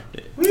alarm.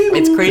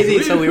 It's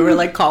crazy. So we were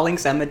like calling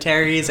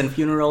cemeteries and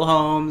funeral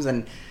homes,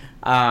 and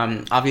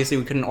obviously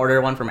we couldn't order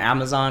one from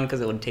Amazon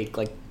because it would take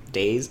like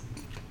days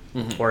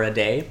or a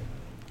day.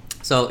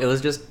 So it was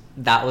just,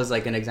 that was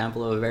like an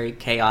example of a very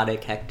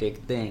chaotic, hectic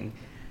thing.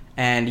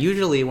 And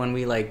usually when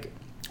we like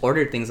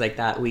order things like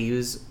that, we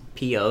use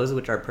POs,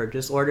 which are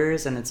purchase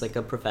orders, and it's like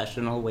a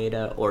professional way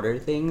to order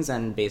things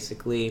and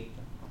basically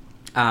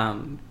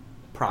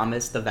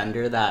promise the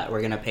vendor that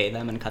we're gonna pay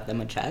them and cut them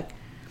a check.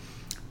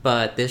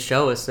 But this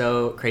show was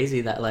so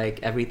crazy that like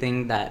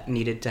everything that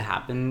needed to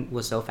happen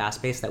was so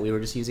fast paced that we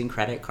were just using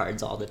credit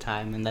cards all the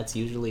time, and that's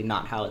usually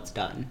not how it's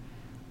done.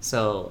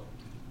 So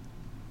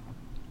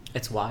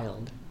it's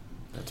wild.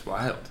 That's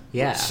wild.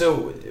 Yeah.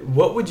 So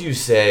what would you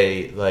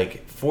say,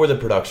 like, for the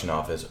production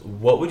office,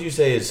 what would you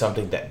say is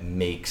something that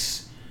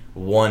makes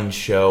one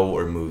show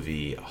or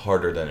movie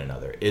harder than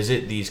another? Is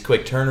it these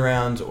quick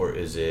turnarounds, or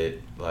is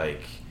it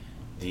like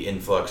the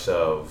influx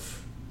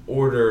of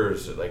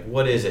orders? Like,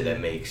 what is it that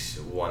makes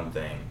one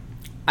thing?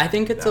 I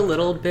think it's a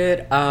little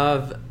bit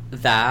of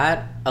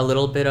that, a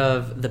little bit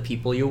of the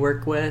people you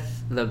work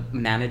with, the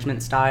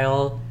management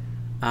style,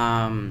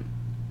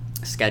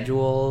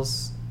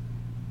 schedules.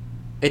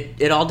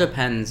 It all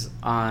depends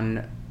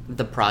on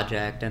the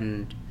project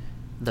and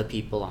the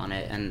people on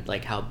it, and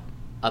like how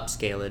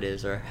upscale it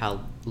is or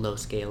how low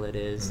scale it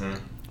is.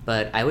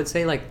 But I would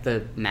say like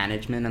the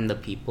management and the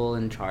people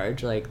in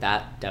charge, like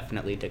that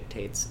definitely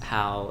dictates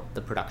how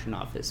the production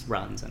office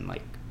runs and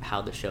like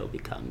how the show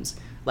becomes.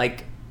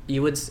 Like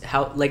you would,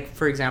 how, like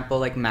for example,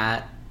 like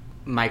Matt,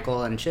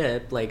 Michael, and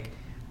Chip, like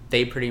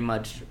they pretty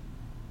much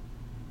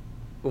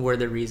were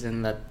the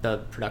reason that the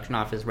production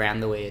office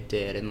ran the way it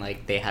did, and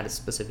like they had a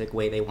specific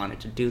way they wanted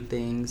to do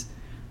things.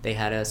 They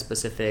had a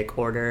specific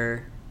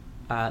order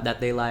that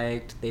they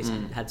liked. They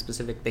had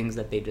specific things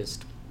that they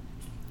just,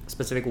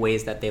 specific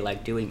ways that they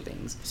like doing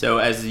things. So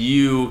as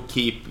you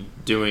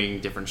keep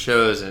doing different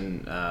shows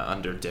and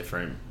under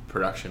different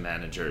production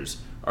managers,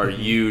 are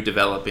you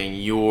developing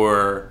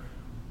your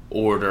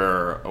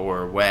order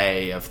or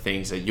way of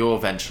things that you'll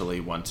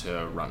eventually want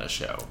to run a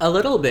show? A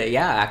little bit,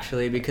 yeah,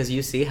 actually, because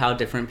you see how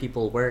different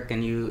people work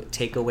and you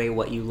take away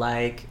what you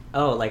like.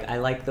 Oh, like I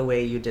like the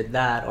way you did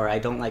that, or I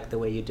don't like the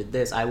way you did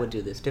this. I would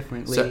do this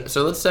differently.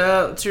 So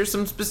let's hear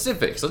some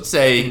specifics. Let's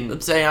say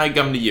I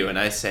come to you and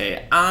I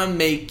say I'm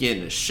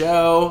making a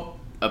show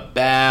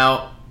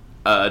about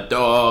a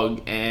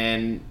dog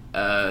and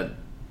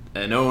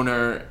an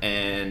owner,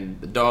 and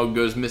the dog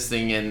goes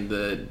missing and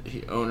the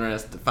owner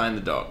has to find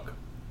the dog.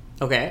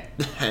 Okay.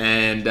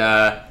 And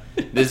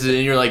and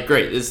you're like,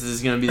 great, this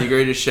is going to be the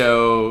greatest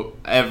show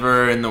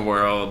ever in the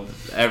world.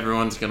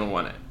 Everyone's going to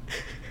want it.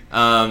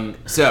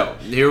 So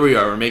here we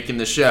are. We're making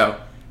the show.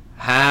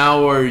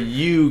 How are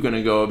you going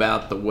to go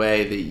about the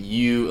way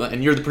that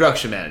and you're the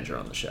production manager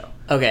on the show.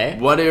 Okay.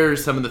 What are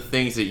some of the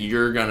things that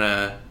you're going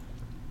to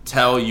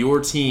tell your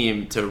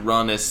team to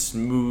run as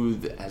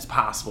smooth as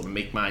possible to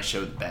make my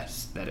show the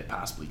best that it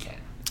possibly can?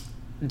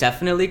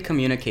 Definitely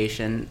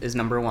communication is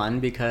number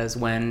one, because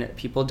when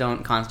people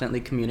don't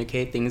constantly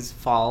communicate, things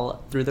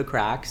fall through the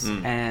cracks,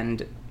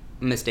 and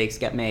mistakes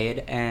get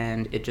made,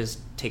 and it just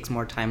takes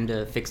more time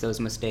to fix those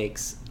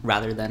mistakes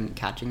rather than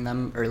catching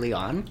them early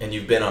on. And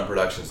you've been on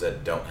productions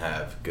that don't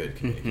have good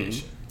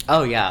communication.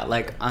 Oh yeah,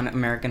 like on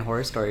American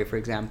Horror Story, for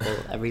example,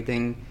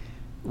 everything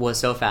was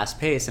so fast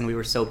paced and we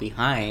were so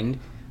behind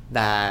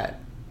that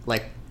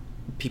like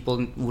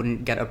people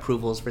wouldn't get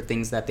approvals for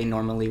things that they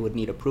normally would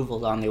need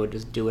approvals on. They would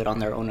just do it on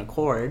their own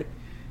accord,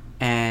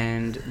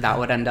 and that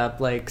would end up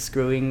like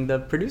screwing the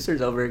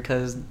producers over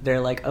because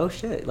they're like, oh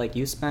shit, like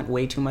you spent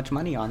way too much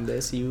money on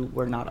this, you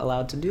were not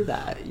allowed to do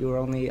that, you were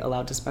only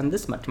allowed to spend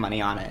this much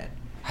money on it.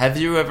 Have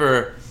you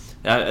ever,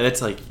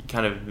 that's like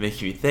kind of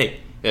making me think,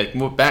 like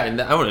more back,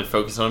 and I want to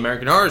focus on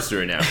American Horror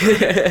Story now.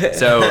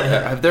 So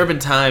have there been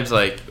times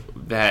like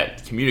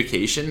that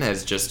communication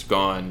has just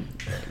gone,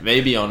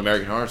 maybe on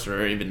American Horror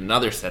Story or even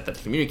another set, that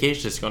the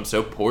communication has gone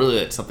so poorly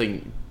that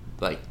something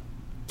like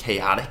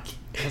chaotic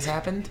has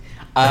happened?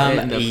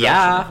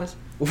 Yeah.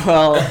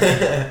 Well,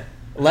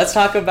 let's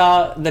talk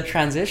about the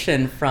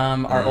transition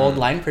from our old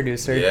line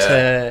producer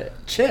to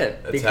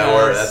Chip.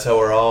 That's how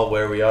we're all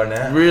where we are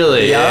now.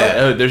 Really? Yep.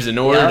 Oh, there's an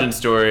origin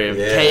story of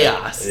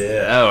chaos.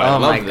 Yeah. Oh, I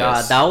love my this.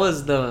 God, that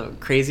was the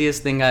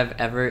craziest thing I've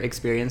ever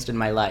experienced in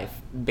my life.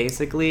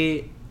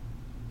 Basically,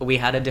 we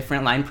had a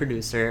different line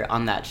producer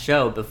on that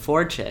show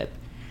before Chip,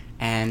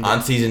 and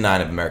on season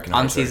 9 of American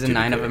Horror Story. On season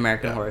 9 of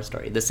American Horror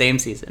Story, the same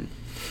season.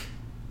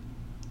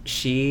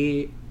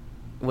 She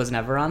was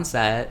never on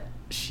set.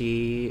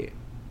 She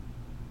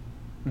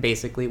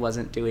basically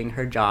wasn't doing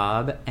her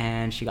job,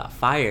 and she got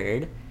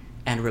fired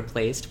and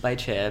replaced by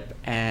Chip,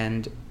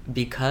 and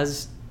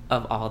because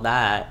of all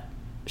that,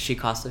 she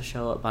cost the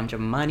show a bunch of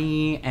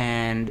money,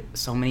 and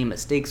so many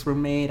mistakes were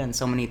made, and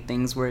so many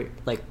things were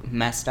like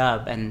messed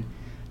up, and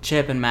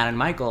Chip and Matt and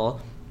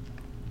Michael,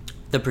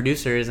 the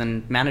producers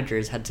and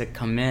managers, had to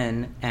come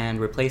in and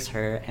replace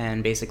her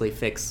and basically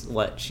fix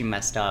what she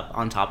messed up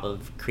on top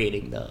of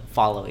creating the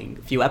following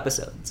few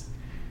episodes.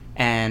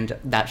 And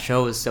that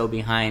show was so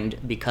behind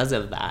because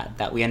of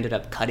that we ended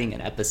up cutting an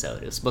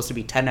episode. It was supposed to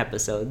be 10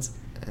 episodes,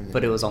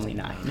 but it was only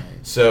 9.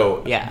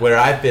 So where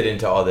I fit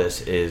into all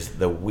this is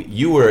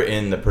you were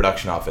in the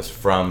production office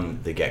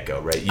from the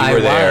get-go, right? You were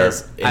there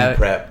in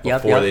prep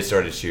before they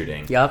started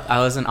shooting. Yep, I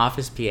was an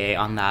office PA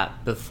on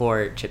that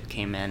before Chip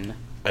came in.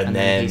 And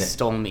then he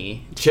stole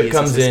me. Chip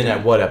comes in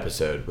at what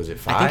episode? Was it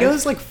 5? I think it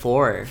was like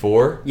 4.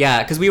 4?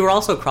 Yeah, because we were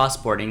also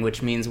cross-boarding,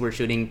 which means we're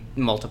shooting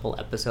multiple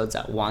episodes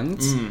at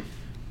once.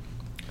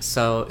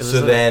 So it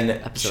was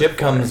then Chip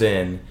comes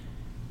in.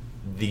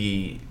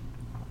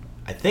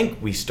 I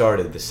think we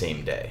started the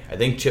same day. I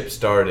think Chip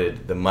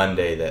started the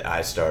Monday that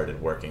I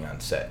started working on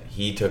set.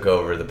 He took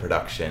over the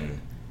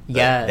production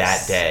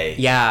that day.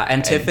 Yeah,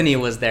 and Tiffany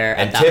was there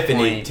at that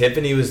point.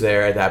 Tiffany was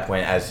there at that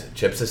point as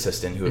Chip's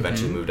assistant, who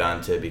eventually moved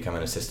on to become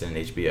an assistant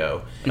in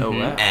HBO. Oh,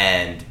 wow.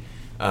 And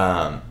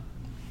I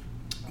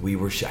think we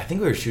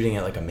were shooting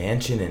at like a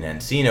mansion in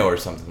Encino or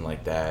something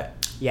like that.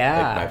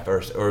 Yeah. Like my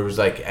first, or it was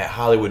like at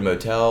Hollywood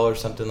Motel or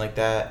something like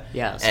that.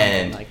 Yeah,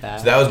 something like that.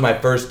 So that was my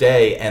first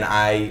day, and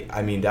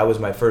I mean, that was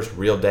my first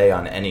real day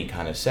on any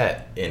kind of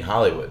set in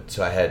Hollywood.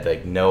 So I had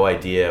like no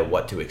idea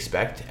what to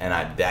expect,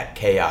 and that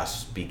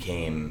chaos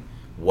became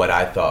what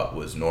I thought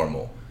was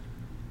normal.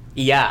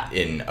 Yeah.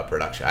 In a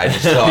production. I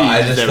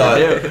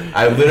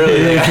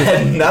literally I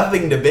had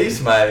nothing to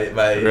base my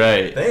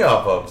thing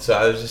off of. So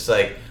I was just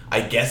like, I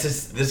guess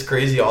it's this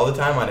crazy all the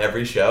time on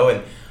every show.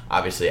 And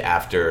obviously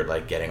after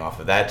like getting off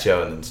of that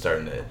show and then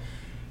starting to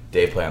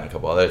day play on a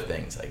couple other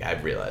things, like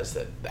I've realized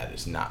that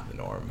is not the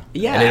norm.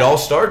 Yeah. And it all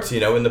starts,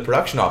 in the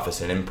production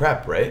office and in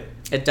prep, right?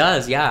 It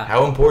does, yeah.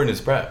 How important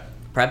is prep?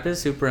 Prep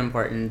is super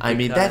important. I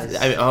mean, hold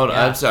on.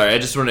 I'm sorry. I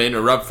just want to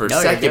interrupt for a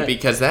second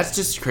because that's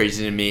just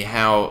crazy to me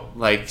how,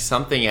 like,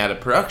 something at a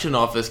production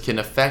office can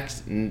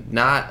affect,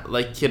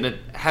 can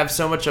have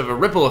so much of a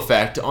ripple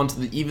effect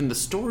onto even the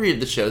story of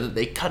the show that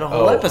they cut a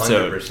whole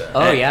episode. 100%.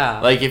 Oh,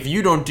 yeah. Like, if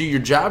you don't do your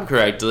job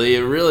correctly,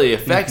 it really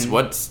affects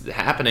what's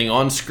happening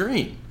on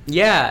screen.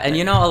 Yeah, and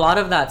a lot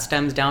of that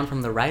stems down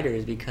from the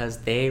writers because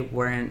they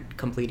weren't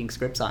completing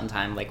scripts on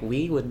time. Like,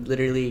 we would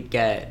literally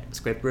get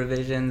script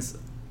revisions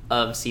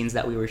of scenes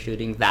that we were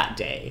shooting that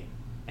day,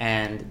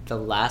 and the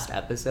last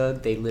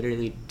episode they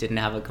literally didn't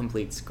have a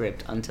complete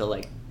script until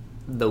like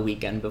the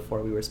weekend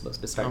before we were supposed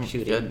to start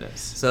shooting.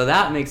 Goodness. So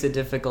that makes it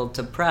difficult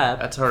to prep.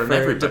 That's hard for on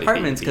everybody.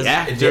 Departments because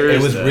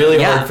it was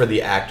really hard for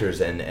the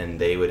actors, and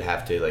they would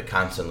have to like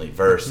constantly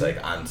verse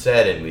like on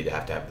set, and we'd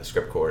have to have the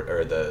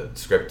the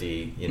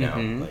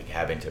scripty, like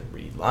having to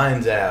read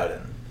lines out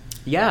and.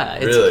 Yeah,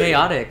 it's really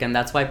chaotic, and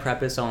that's why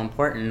prep is so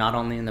important, not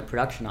only in the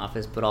production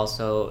office but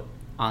also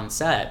on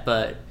set.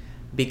 But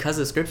because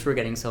the scripts were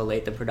getting so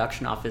late, the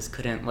production office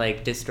couldn't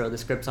like distro the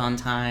scripts on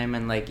time,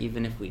 and like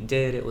even if we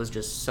did, it was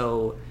just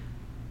so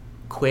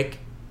quick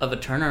of a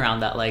turnaround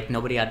that like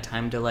nobody had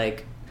time to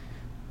like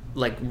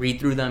read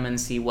through them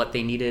and see what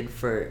they needed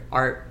for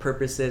art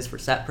purposes, for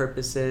set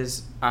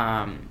purposes,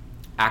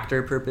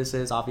 actor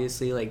purposes,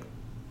 obviously, like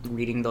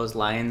reading those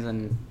lines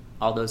and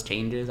all those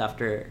changes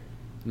after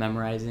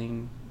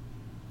memorizing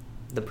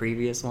the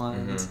previous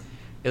ones.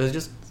 It was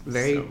just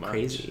very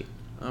crazy.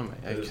 Oh my,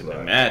 I can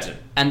imagine.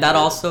 And that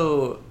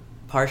also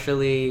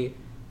partially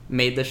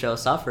made the show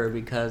suffer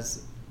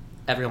because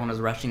everyone was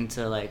rushing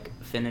to like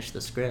finish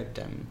the script.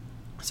 And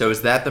so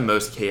is that the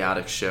most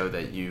chaotic show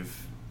that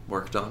you've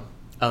worked on?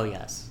 oh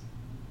yes,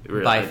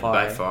 Really? by far.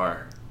 By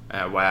far.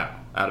 Wow.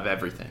 Out of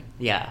everything.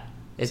 Yeah,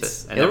 And it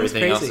was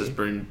everything crazy. else has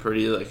been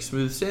pretty like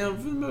smooth sailing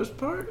for the most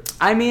part.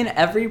 I mean,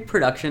 every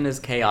production is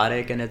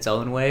chaotic in its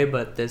own way,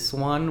 but this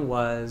one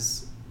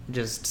was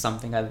just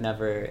something I've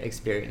never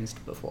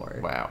experienced before.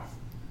 Wow.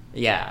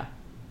 Yeah.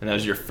 And that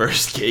was your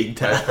first gig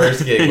My time.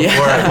 first gig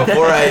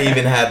before I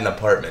even had an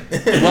apartment.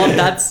 Well, and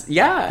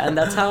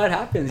that's how it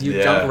happens. You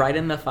Yeah. jump right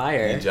in the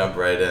fire. You jump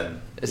right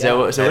in.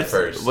 So At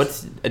first.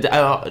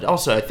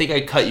 also, I think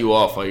I cut you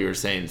off while you were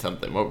saying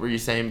something. What were you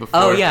saying before?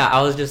 Oh yeah,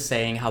 I was just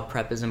saying how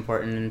prep is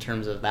important in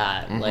terms of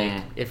that. Mhm.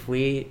 Like, if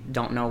we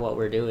don't know what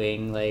we're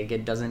doing, like,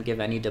 it doesn't give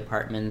any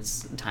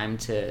departments time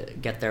to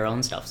get their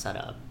own stuff set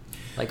up.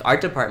 Like,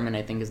 art department,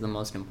 I think, is the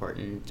most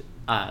important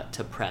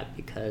to prep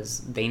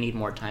because they need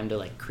more time to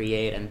like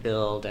create and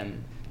build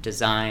and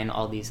design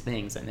all these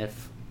things. And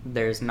if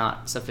there's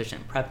not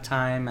sufficient prep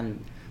time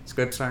and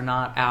scripts are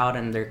not out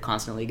and they're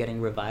constantly getting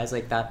revised,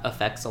 like that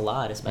affects a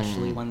lot,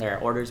 especially when there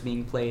are orders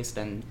being placed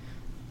and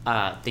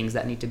things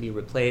that need to be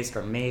replaced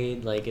or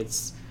made. Like,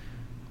 it's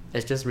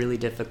just really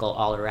difficult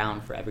all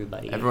around for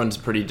everybody. Everyone's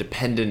pretty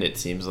dependent, it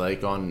seems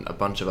like, on a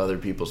bunch of other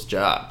people's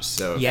jobs.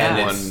 So if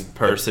Yeah. one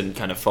person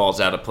kind of falls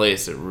out of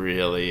place, it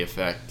really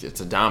it's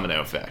a domino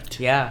effect.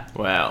 Yeah,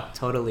 Wow.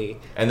 totally.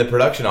 And the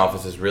production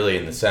office is really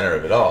in the center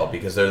of it all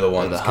because they're the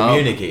ones the hub.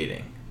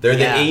 communicating. They're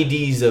Yeah.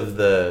 the ADs of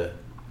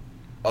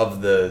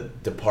the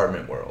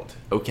department world.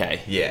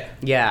 Okay. Yeah.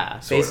 Yeah,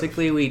 Sort of.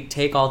 basically we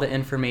take all the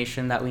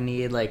information that we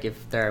need, like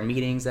if there are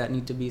meetings that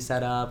need to be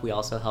set up, we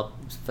also help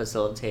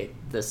facilitate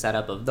the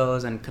setup of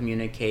those and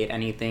communicate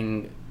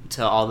anything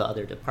to all the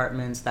other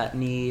departments that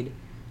need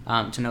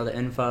to know the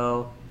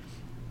info.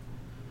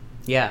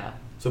 Yeah,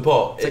 So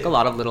Paul, it's like a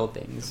lot of little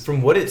things.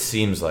 from what it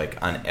seems like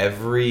on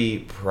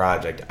every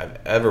project I've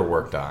ever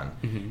worked on,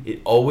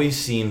 it always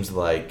seems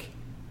like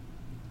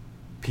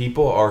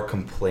people are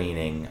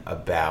complaining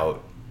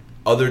about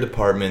other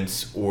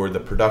departments or the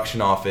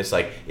production office.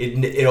 Like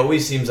it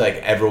always seems like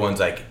everyone's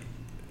like,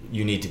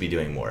 you need to be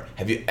doing more.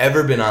 Have you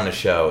ever been on a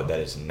show that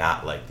is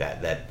not like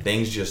that? That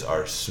things just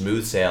are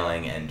smooth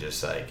sailing and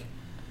just like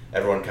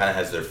everyone kind of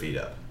has their feet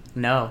up.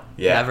 No,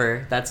 Yeah.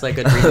 never. That's like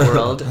a dream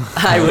world.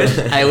 I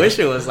wish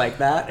it was like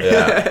that.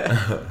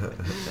 Yeah.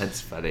 That's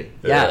funny.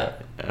 Yeah.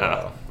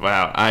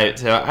 Wow.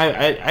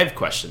 I have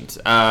questions.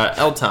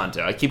 El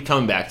Tonto. I keep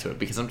coming back to it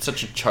because I'm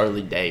such a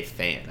Charlie Day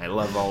fan. I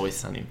love Always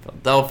Sunny in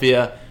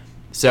Philadelphia.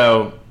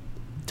 So,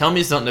 tell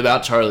me something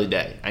about Charlie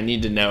Day. I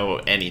need to know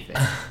anything.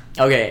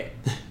 Okay,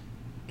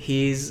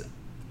 he's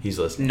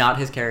Listening. not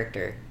his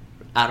character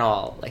at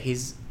all. Like,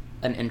 he's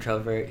an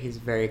introvert. He's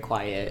very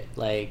quiet.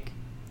 Like,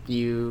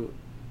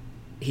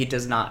 he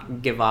does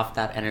not give off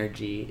that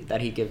energy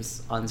that he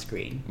gives on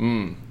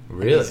screen.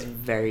 Really? He's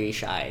very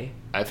shy.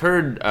 I've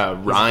heard very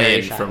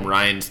Ryan shy. from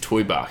Ryan's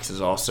Toy Box is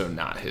also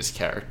not his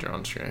character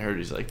on screen. I heard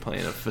he's like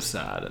playing a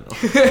facade and all.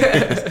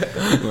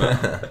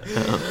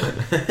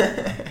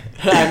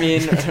 I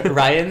mean,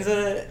 Ryan's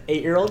a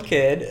 8-year-old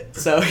kid,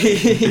 so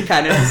he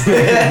kind of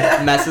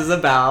messes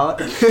about.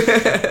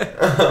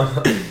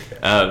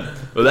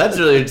 Well, that's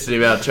really interesting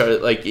about Charlie.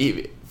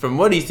 Like, from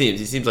what he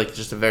seems like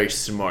just a very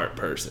smart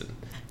person.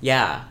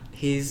 Yeah,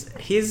 he's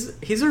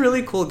a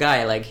really cool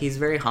guy. Like, he's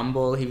very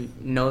humble. He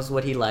knows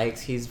what he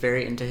likes. He's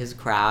very into his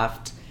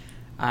craft.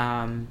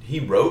 He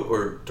wrote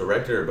or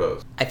directed or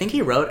both? I think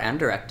he wrote and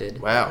directed.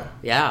 Wow.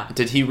 Yeah.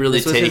 Did he really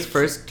This was take? his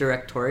first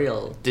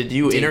directorial. Did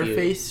you debut.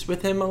 interface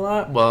with him a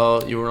lot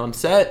while you were on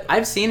set?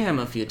 I've seen him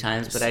a few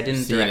times, but I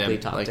didn't Seen directly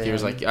him, talk like to him. he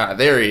was like,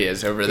 there he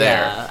is over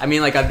there. Yeah, I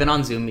mean, like, I've been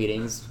on Zoom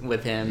meetings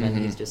with him, and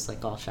Mm-hmm. he's just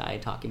like all shy,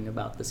 talking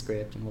about the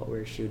script and what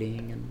we're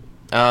shooting,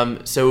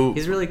 and So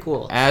he's really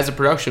cool. as a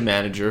production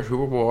manager,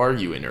 who are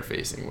you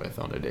interfacing with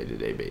on a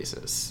day-to-day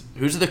basis?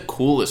 Who's the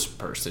coolest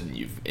person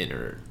you've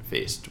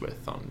interfaced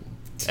with on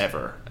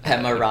ever?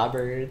 Emma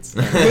Roberts.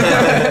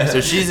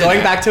 So she's Going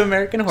an back to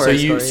American Horror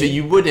Story. So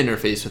you would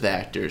interface with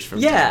actors from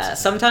time to Yeah, time.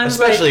 sometimes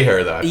Especially like,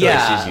 her, though. I feel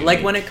yeah, she's like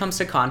unique. when it comes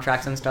to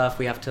contracts and stuff,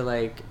 we have to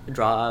like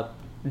draw up,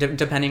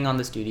 depending on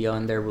the studio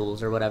and their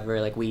rules or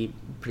whatever. Like, we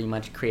pretty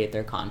much create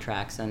their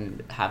contracts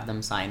and have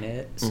them sign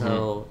it.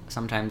 So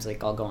sometimes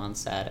like I'll go on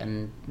set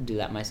and do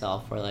that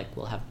myself, or like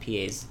we'll have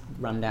PAs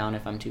run down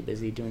if I'm too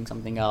busy doing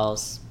something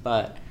else.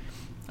 But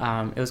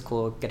it was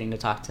cool getting to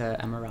talk to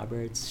Emma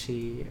Roberts.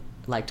 She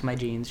liked my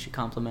jeans. She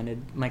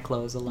complimented my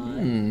clothes a lot.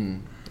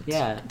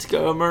 Yeah. Let's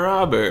go, Emma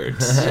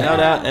Roberts. Shout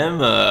out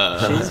Emma.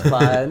 She's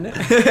fun.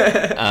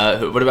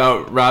 What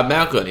about Rob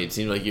Malklin? It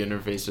seemed like you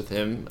interfaced with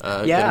him a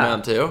good Yeah.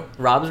 amount too.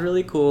 Rob's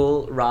really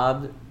cool.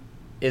 Rob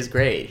is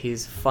great.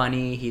 He's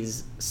funny.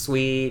 He's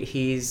sweet.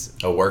 He's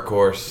A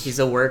workhorse. He's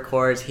a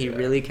workhorse. He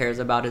really cares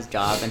about his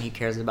job, and he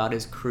cares about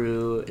his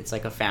crew. It's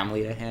like a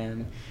family to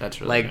him. That's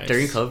really nice.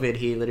 During COVID,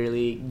 he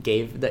literally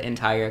gave the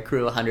entire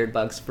crew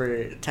 $100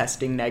 for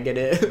testing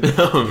negative.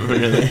 Oh,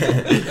 really?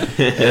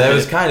 That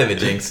was kind of a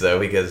jinx, though,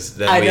 because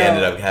then we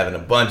ended up having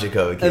a bunch of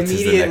COVID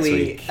cases the next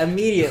week.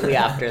 Immediately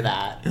after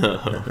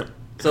that.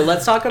 So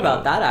let's talk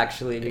about that,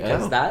 actually,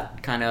 because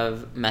that kind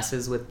of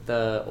messes with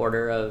the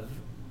order of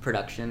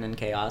production and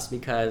chaos,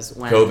 because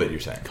when COVID, you're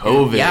saying?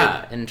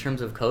 COVID. In terms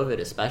of COVID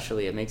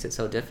especially, it makes it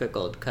so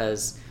difficult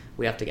because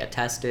we have to get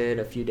tested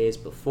a few days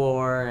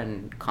before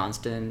and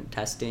constant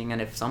testing,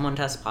 and if someone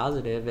tests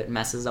positive, it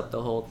messes up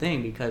the whole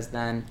thing, because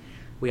then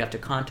we have to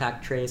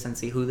contact trace and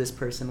see who this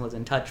person was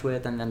in touch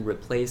with and then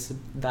replace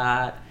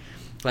that.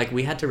 Like,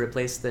 we had to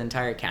replace the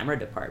entire camera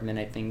department,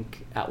 I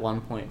think, at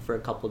one point for a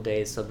couple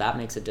days, so that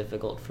makes it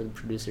difficult for the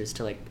producers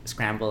to, like,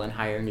 scramble and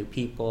hire new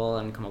people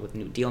and come up with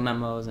new deal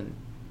memos and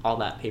all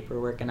that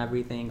paperwork and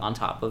everything on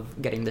top of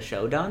getting the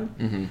show done.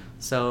 Mm-hmm.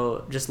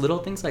 So just little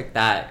things like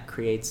that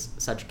creates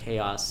such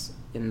chaos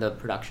in the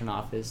production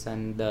office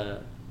and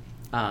the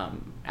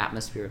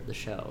atmosphere of the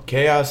show.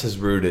 Chaos is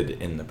rooted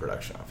in the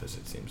production office,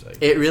 it seems like.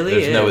 It really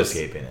is. There's no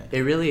escaping it.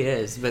 It really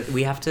is. But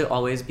we have to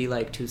always be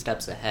like 2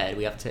 steps ahead.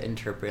 We have to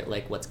interpret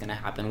like what's going to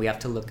happen. We have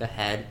to look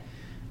ahead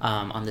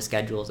on the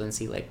schedules and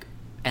see like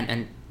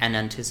and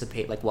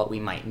anticipate like what we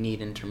might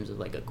need in terms of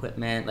like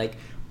equipment. Like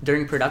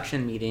during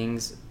production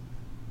meetings,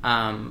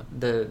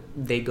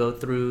 they go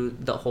through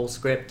the whole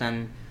script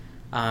and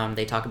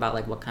they talk about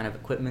like what kind of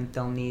equipment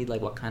they'll need,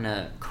 like what kind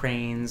of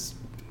cranes,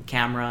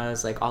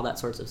 cameras, like all that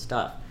sorts of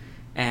stuff.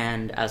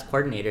 And as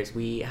coordinators,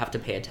 we have to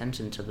pay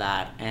attention to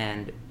that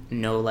and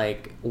know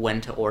like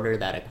when to order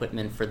that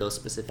equipment for those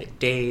specific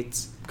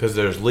dates. Because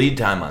there's lead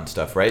time on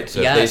stuff, right?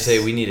 So if they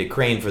say we need a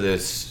crane for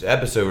this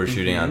episode we're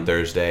shooting on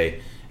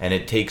Thursday, and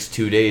it takes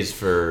 2 days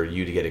for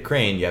you to get a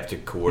crane, you have to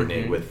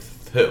coordinate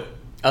with who?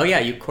 Oh yeah,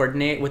 you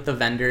coordinate with the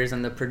vendors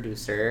and the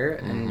producer,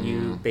 and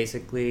you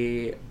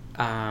basically,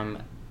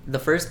 the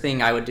first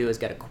thing I would do is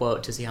get a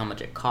quote to see how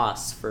much it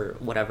costs for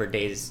whatever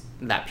days,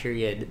 that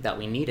period that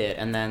we need it,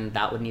 and then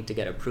that would need to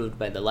get approved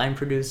by the line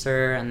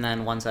producer, and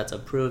then once that's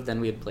approved, then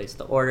we would place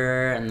the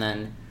order, and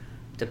then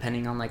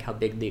depending on like how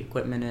big the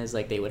equipment is,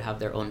 like they would have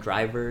their own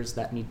drivers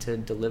that need to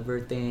deliver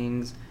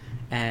things,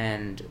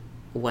 and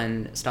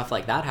when stuff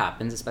like that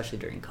happens, especially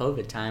during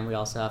COVID time, we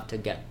also have to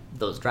get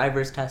those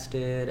drivers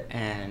tested,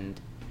 and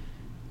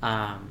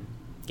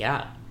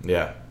Yeah.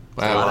 Wow,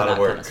 a lot of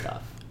work. Kind of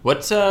stuff.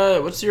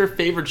 What's your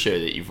favorite show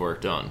that you've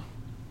worked on?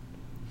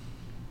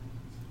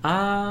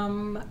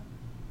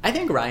 I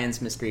think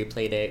Ryan's Mystery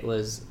Playdate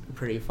was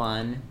pretty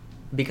fun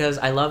because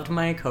I loved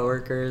my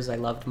coworkers, I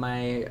loved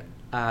my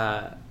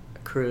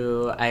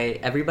crew.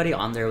 Everybody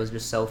on there was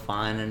just so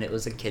fun, and it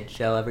was a kid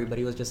show.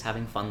 Everybody was just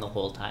having fun the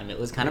whole time. It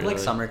was kind of like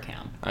summer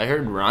camp. I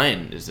heard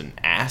Ryan is an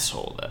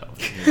asshole though.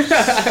 He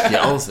just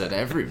yells at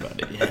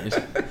everybody.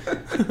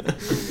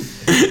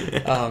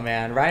 Oh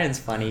man, Ryan's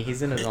funny.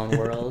 He's in his own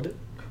world.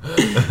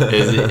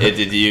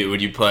 Would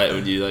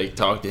you like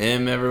talk to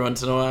him every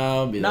once in a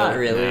while? Not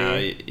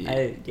really.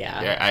 No,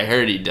 I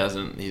heard he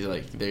doesn't. He's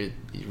like he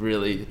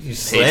really. You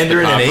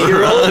slandering an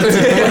 8-year-old?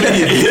 What are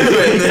you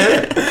doing,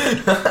 man?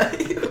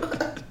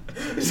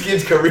 This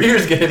kid's career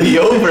is gonna be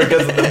over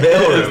because of the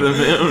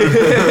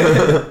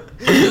mailroom.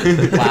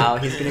 Wow,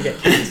 he's gonna get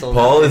canceled.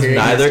 Paul is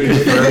neither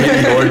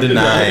confirming nor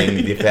denying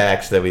the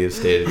facts that we have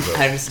stated.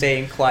 I'm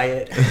staying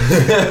quiet.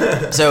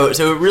 So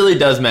it really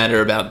does matter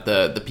about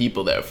the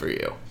people though for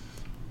you.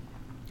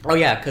 Oh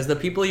yeah, because the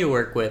people you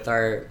work with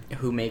are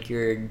who make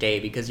your day,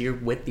 because you're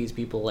with these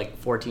people like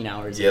 14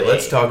 hours a day. Yeah,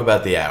 let's talk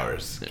about the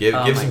hours. Give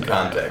some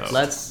context.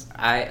 Let's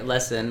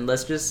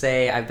just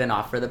say I've been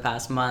off for the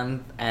past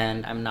month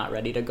and I'm not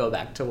ready to go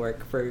back to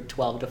work for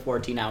 12 to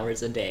 14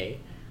 hours a day.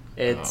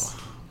 It's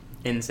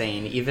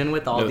insane. Even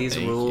with all these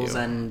rules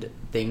and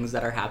things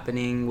that are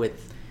happening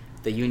with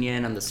the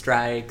union and the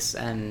strikes,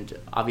 and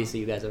obviously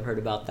you guys have heard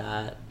about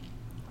that.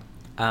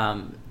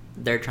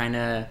 They're trying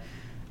to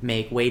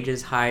make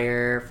wages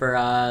higher for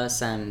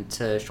us and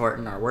to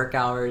shorten our work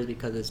hours,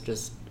 because it's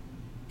just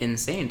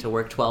insane to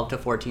work 12 to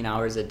 14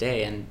 hours a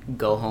day and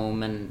go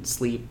home and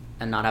sleep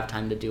and not have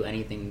time to do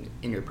anything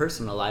in your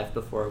personal life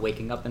before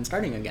waking up and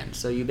starting again.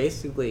 So you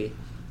basically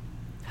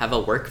have a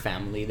work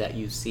family that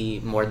you see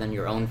more than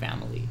your own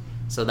family.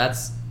 So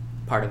that's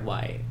part of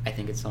why I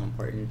think it's so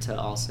important to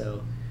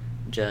also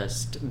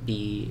just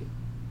be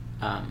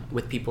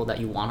with people that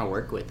you want to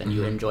work with and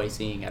you enjoy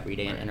seeing every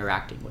day and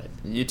interacting with.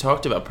 You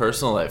talked about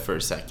personal life for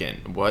a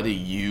second. What do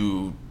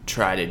you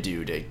try to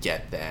do to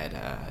get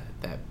that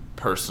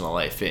personal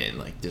life in?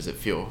 Like, does it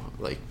feel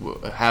like,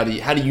 how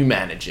do you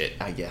manage it,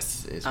 I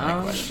guess, is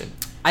my question.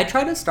 I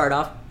try to start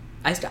off,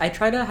 I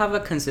try to have a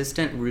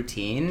consistent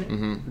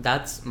routine.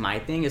 That's my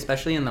thing,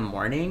 especially in the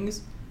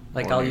mornings.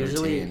 Like morning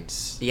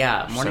routines.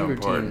 Morning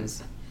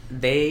routines.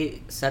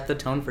 They set the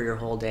tone for your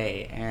whole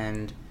day,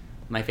 and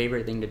my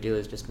favorite thing to do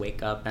is just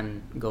wake up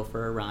and go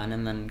for a run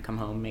and then come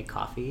home, make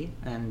coffee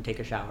and take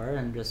a shower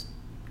and just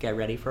get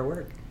ready for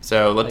work.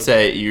 So let's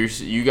say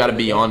you got to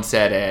be on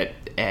set at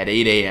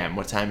 8 a.m.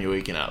 What time are you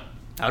waking up?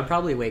 I would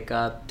probably wake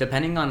up,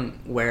 depending on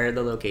where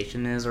the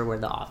location is or where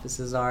the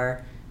offices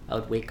are, I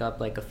would wake up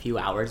like a few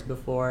hours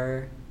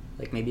before.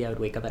 Like maybe I would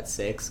wake up at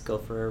 6, go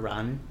for a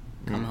run,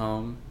 come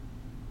home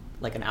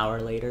like an hour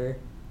later,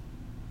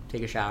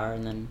 take a shower,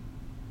 and then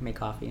make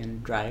coffee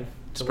and drive.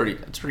 It's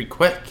pretty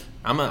quick.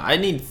 I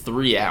need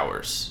 3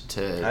 hours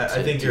to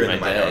I think you're in the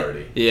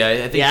minority. Yeah,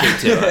 I think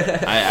so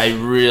too. I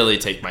really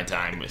take my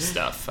time with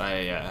stuff.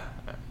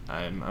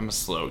 I'm a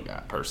slow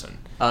person.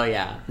 Oh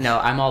yeah, no,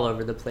 I'm all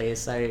over the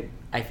place.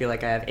 I feel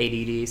like I have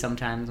ADD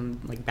sometimes.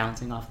 I'm like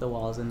bouncing off the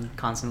walls and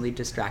constantly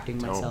distracting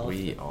myself. Don't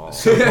we all?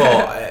 So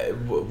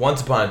Paul,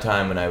 once upon a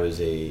time when I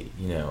was a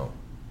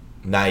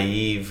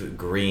naive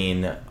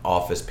green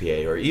office PA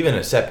or even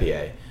a set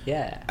PA,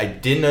 yeah, I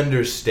didn't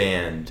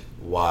understand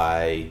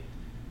why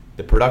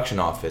the production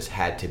office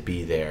had to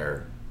be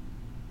there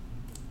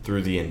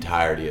through the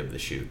entirety of the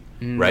shoot,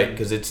 right?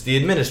 Because it's the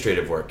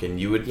administrative work, and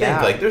you would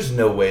think like there's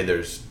no way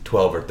there's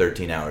 12 or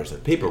 13 hours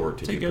of paperwork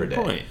to do per day.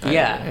 Point.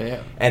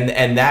 Yeah.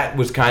 And that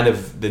was kind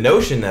of the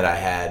notion that I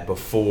had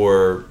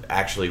before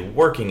actually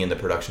working in the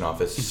production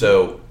office.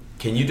 So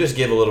can you just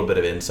give a little bit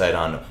of insight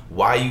on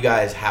why you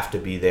guys have to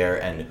be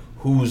there and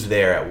who's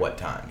there at what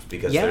times?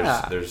 Because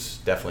there's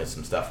definitely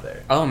some stuff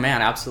there. Oh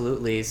man,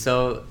 absolutely.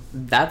 So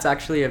that's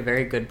actually a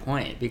very good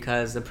point,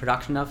 because the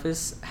production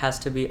office has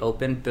to be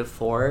open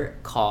before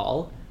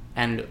call,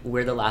 and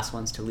we're the last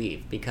ones to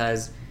leave,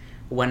 because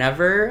we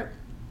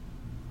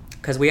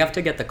have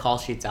to get the call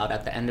sheets out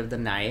at the end of the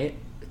night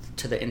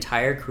to the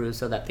entire crew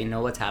so that they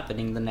know what's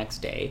happening the next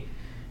day.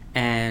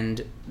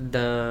 And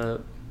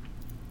the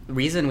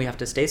reason we have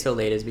to stay so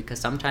late is because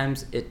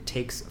sometimes it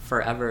takes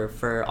forever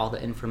for all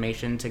the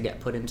information to get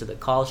put into the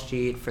call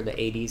sheet, for the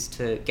ADs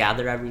to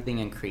gather everything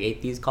and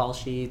create these call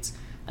sheets,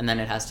 and then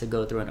it has to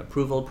go through an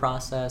approval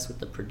process with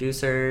the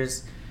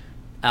producers,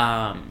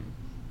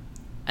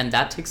 and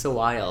that takes a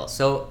while.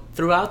 So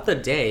throughout the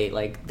day,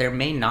 like, there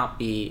may not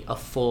be a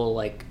full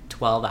like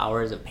 12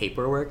 hours of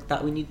paperwork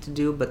that we need to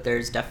do, but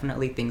there's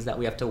definitely things that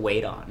we have to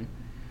wait on,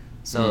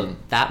 so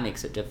that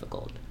makes it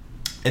difficult.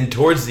 And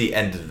towards the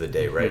end of the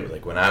day, right?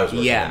 Like when I was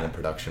working in the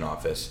production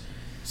office,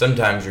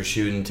 sometimes you're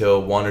shooting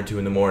till 1 or 2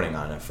 in the morning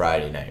on a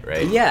Friday night,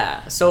 right?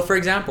 Yeah. So for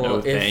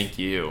example, thank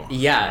you.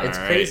 Yeah, it's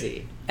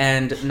crazy.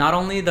 And not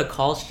only the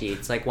call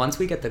sheets, like once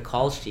we get the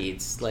call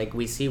sheets, like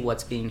we see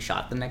what's being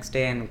shot the next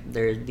day, and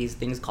there are these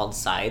things called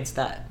sides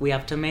that we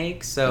have to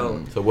make.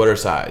 So what are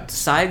sides?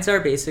 Sides are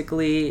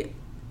basically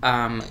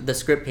the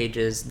script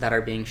pages that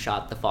are being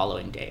shot the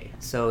following day.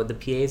 So the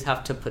PAs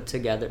have to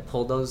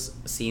pull those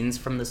scenes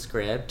from the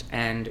script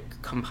and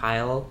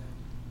compile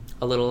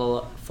a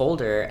little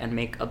folder and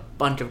make a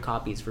bunch of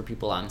copies for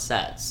people on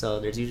set. So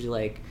there's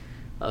usually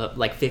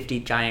like 50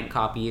 giant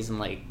copies and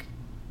like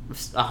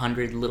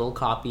 100 little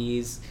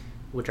copies,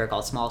 which are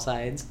called small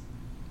sides.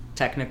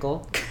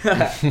 Technical.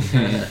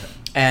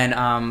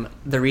 And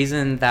the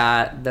reason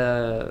that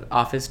the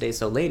office stays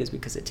so late is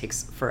because it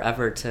takes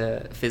forever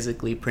to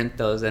physically print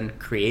those and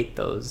create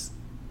those.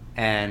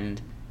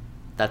 And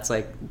that's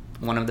like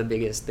one of the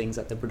biggest things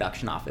that the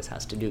production office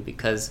has to do,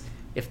 because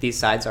if these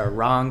sides are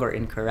wrong or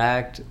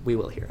incorrect, we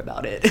will hear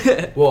about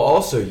it. Well,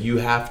 also, you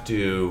have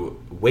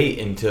to wait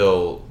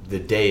until the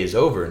day is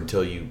over,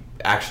 until you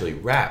actually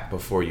wrap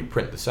before you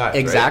print the sides,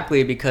 exactly,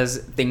 right? because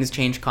things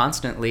change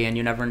constantly and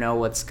you never know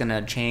what's going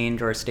to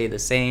change or stay the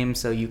same,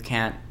 so you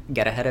can't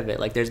get ahead of it.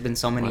 Like, there's been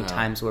so many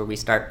times where we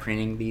start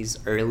printing these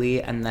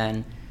early and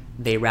then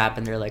they wrap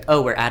and they're like,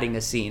 oh, we're adding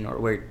a scene or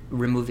we're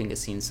removing a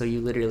scene. So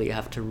you literally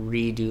have to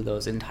redo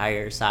those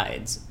entire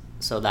sides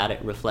so that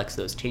it reflects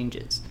those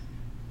changes.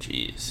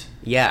 Jeez.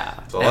 Yeah.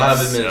 It's a lot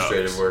of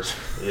administrative work.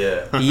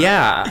 Yeah.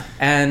 Yeah.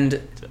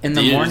 And in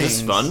the mornings. Is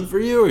this fun for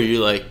you? Or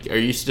are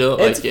you still,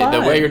 like,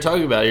 the way you're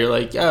talking about it, you're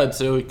like, yeah, it's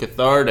so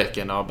cathartic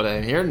and all, but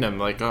I'm hearing them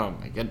like, oh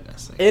my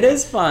goodness. Like, it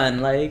is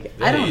fun. Like,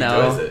 I don't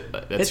know.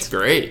 That's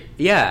great.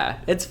 Yeah,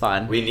 it's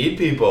fun. We need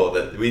people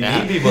that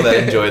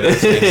enjoy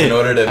this in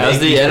order to how's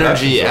make the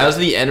energy? How's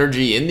the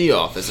energy in the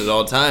office at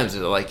all times?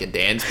 Is it like a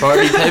dance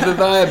party type of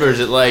vibe, or is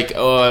it like,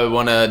 oh, I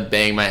want to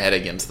bang my head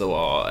against the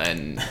wall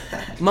and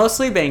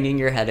mostly banging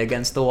your head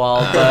against the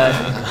wall,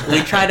 but we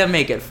try to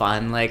make it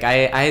fun. Like,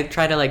 I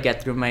try to like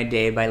get through my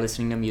day by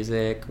listening to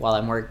music while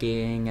I'm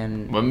working.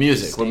 And what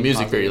music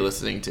are you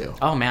listening to?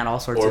 Oh man, all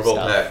sorts Orville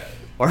of stuff. Peck.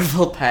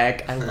 Orville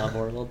Peck. I love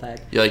Orville Peck.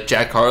 You like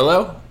Jack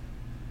Harlow?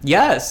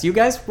 Yes, you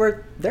guys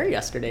were there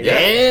yesterday.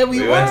 Yeah, right?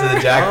 we went to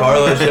the Jack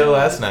Harlow show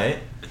last night.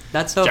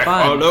 That's so Jack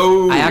fun.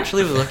 Harlow. I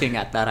actually was looking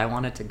at that. I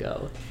wanted to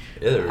go.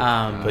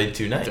 Yeah, played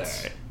 2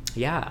 nights.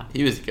 Yeah.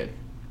 He was good.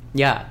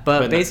 Yeah,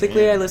 but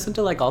basically I listen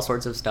to like all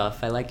sorts of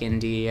stuff. I like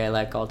indie, I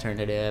like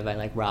alternative, I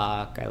like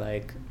rock, I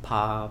like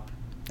pop.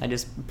 I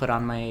just put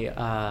on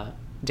my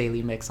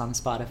daily mix on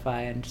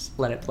Spotify and just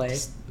let it play.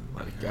 Just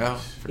let it go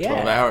for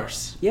 12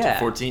 hours. Yeah.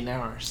 14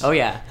 hours. Oh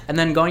yeah. And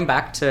then going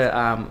back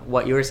to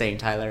what you were saying,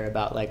 Tyler,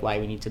 about like why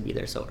we need to be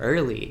there so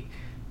early.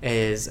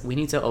 is we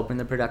need to open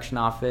the production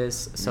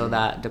office so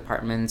that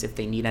departments, if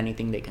they need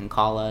anything, they can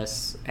call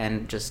us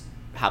and just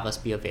have us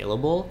be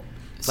available.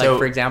 So, like,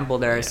 for example,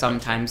 there are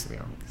sometimes...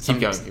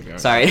 Keep going.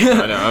 Sorry.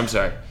 No, I'm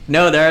sorry.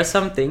 No, there are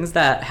some things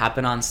that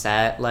happen on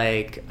set,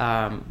 like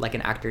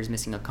an actor's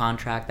missing a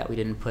contract that we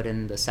didn't put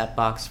in the set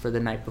box for the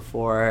night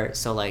before.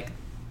 So, like,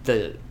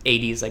 the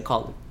ADs, like,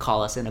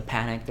 call us in a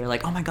panic. They're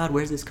like, oh, my God,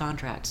 where's this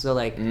contract? So,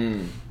 like,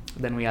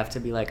 then we have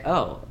to be like,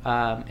 oh,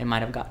 it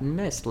might have gotten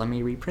missed. Let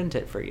me reprint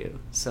it for you.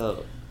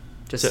 So,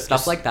 just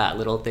stuff like that,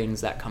 little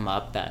things that come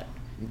up that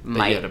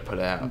you had to put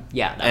out.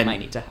 Yeah, that might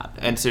need to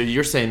happen. And so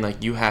you're saying,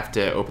 like, you have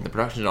to open the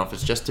production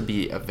office just to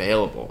be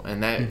available.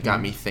 And that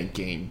got me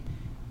thinking,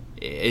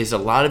 is a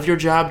lot of your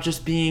job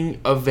just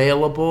being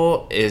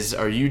available?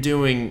 Are you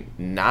doing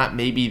not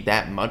maybe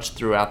that much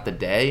throughout the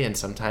day, and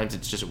sometimes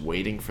it's just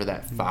waiting for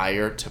that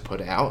fire to put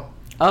out?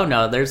 Oh,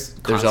 no, there's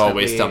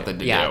always something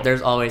to do. Yeah,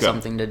 there's always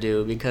something to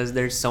do, because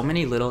there's so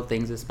many little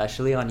things,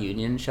 especially on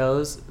union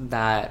shows,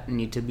 that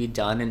need to be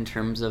done in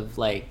terms of,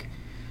 like...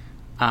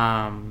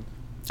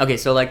 Okay,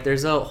 so, like,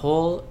 there's a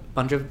whole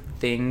bunch of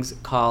things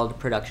called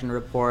production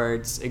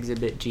reports,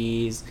 Exhibit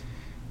Gs.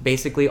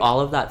 Basically, all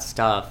of that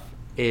stuff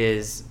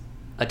is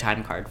a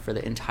time card for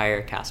the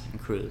entire cast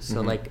and crew. So,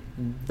 like,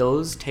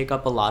 those take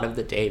up a lot of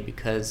the day,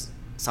 because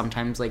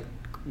sometimes, like,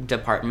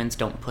 departments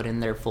don't put in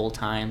their full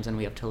times, and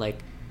we have to,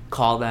 like,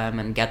 call them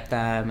and get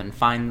them and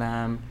find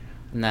them,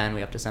 and then we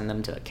have to send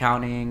them to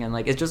accounting, and,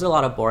 like, it's just a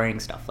lot of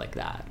boring stuff like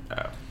that.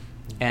 Oh.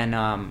 And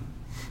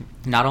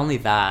not only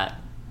that,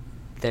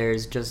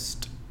 there's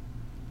just...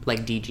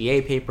 like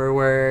DGA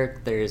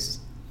paperwork,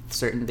 there's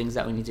certain things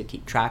that we need to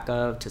keep track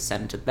of to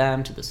send to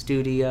them, to the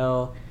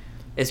studio.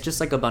 It's just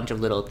like a bunch of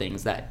little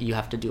things that you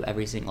have to do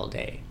every single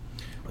day.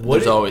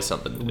 There's always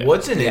something to do.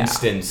 What's an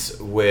instance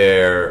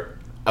where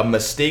a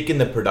mistake in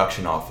the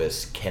production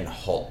office can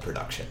halt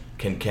production,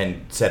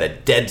 can set a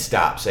dead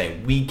stop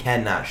saying we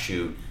cannot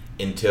shoot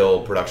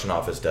until production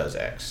office does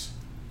X?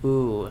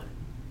 Ooh.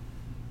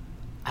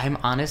 I'm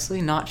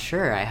honestly not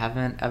sure. I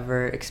haven't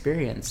ever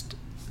experienced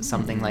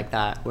something like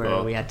that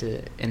where we had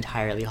to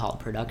entirely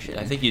halt production.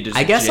 I think you just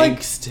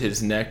jinxed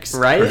his next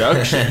right?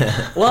 production.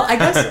 Well, I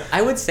guess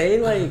I would say,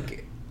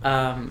 like,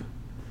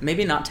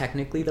 maybe not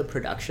technically the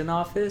production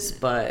office,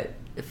 but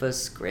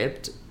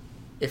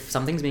if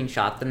something's being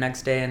shot the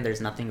next day and there's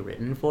nothing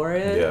written for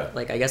it,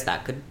 like, I guess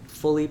that could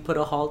fully put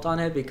a halt on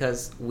it,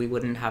 because we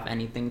wouldn't have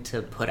anything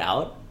to put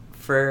out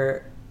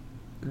for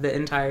the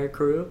entire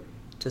crew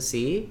to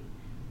see.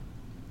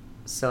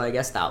 So I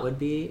guess that would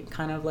be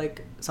kind of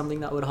like something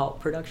that would halt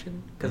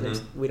production,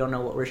 because we don't know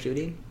what we're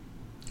shooting.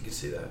 You can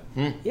see that.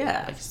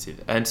 Yeah. I can see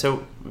that. And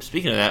so,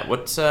 speaking of that,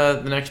 what's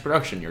the next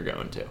production you're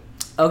going to?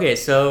 Okay,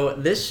 so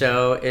this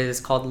show is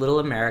called Little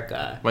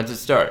America. When's it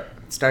start?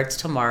 It starts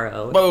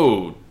tomorrow.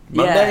 Whoa!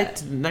 Monday?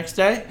 Yeah. Next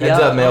day?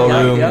 Heads up,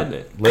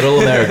 Mailroom. Little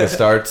America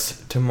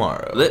starts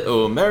tomorrow.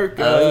 Little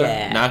America. Oh,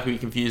 yeah. Not to be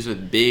confused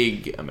with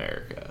Big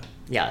America.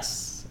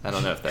 Yes. I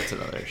don't know if that's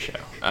another show.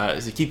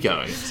 So keep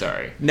going.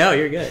 Sorry. No,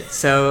 you're good.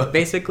 So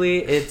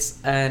basically,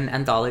 it's an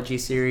anthology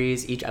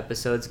series. Each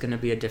episode's going to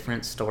be a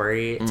different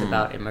story. It's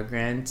about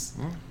immigrants.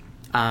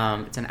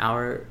 It's an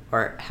hour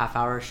or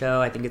half-hour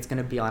show. I think it's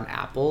going to be on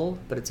Apple,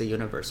 but it's a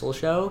Universal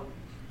show.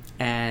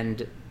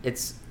 And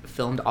it's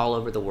filmed all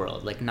over the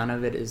world. Like, none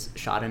of it is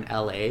shot in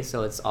LA,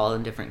 so it's all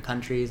in different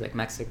countries, like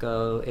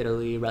Mexico,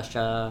 Italy,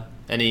 Russia.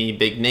 Any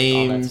big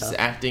names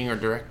acting or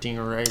directing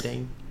or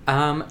writing?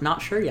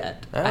 Not sure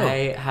yet. Oh.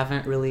 I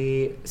haven't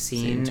really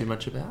seen too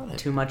much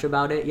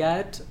about it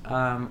yet.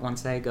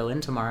 Once I go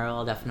in tomorrow,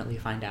 I'll definitely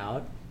find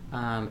out.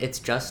 It's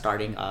just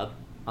starting up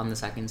on the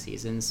second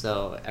season,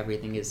 so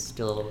everything is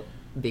still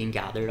being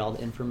gathered, all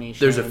the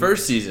information. There's a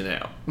first season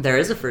out. There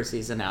is a first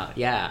season out,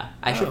 yeah.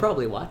 I should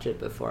probably watch it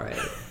before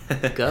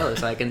I go,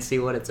 so I can see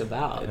what it's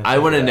about. I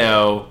want to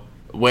know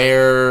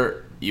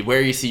where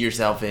you see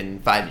yourself in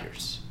 5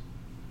 years.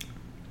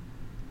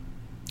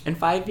 In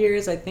 5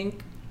 years, I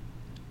think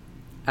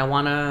I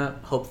want to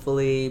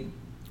hopefully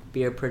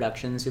be a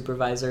production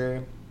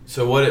supervisor.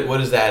 So what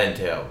does that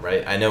entail,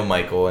 right? I know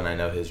Michael and I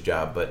know his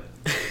job, but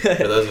for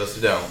those of us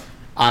who don't.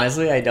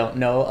 Honestly, I don't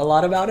know a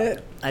lot about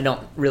it. I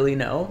don't really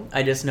know.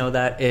 I just know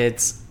that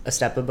it's a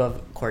step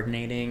above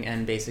coordinating,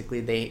 and basically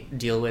they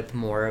deal with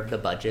more of the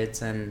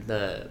budgets and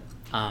the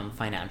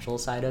financial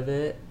side of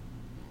it.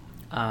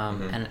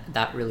 And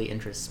that really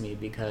interests me,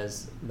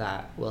 because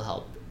that will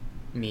help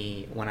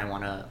me when I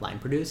want to line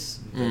produce.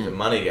 He's a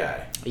money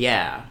guy.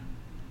 Yeah.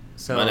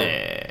 So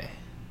Money.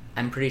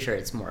 I'm pretty sure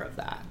it's more of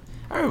that.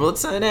 All right, well,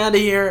 let's sign out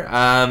of here.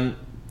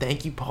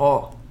 Thank you,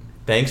 Paul.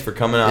 Thanks for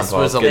coming on, This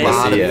Paul. was It's good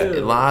to see a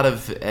you. lot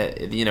of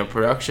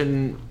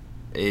production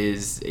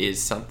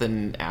is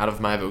something out of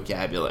my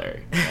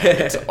vocabulary. And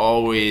it's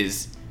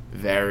always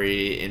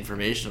very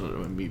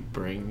informational when we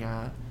bring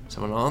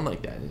someone on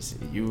like that.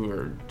 You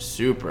were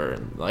super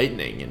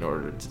enlightening in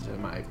order to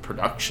my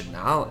production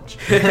knowledge.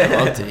 I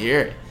love to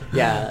hear it.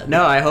 Yeah,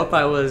 no, I hope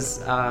I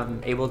was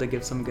able to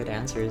give some good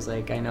answers.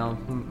 Like, I know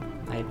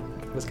I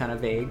was kind of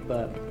vague,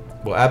 but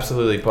Well,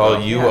 absolutely, Paul.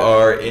 Well, you yeah.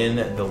 are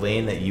in the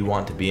lane that you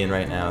want to be in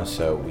right now,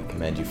 so we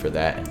commend you for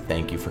that, and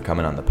thank you for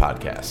coming on the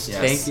podcast. Yes.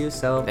 Thank you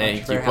so much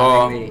Thank for you,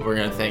 Paul. having me. We're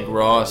going to thank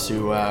Ross,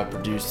 who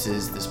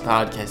produces this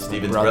podcast.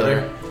 Steven's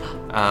brother.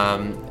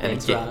 And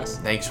Thanks, again, Ross.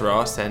 Thanks,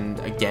 Ross. And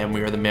again,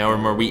 we are the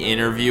Mailroom, where we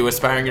interview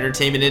aspiring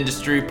entertainment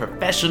industry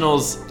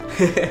professionals.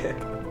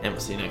 And we'll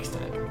see you next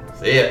time.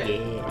 See ya.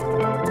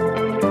 Yeah.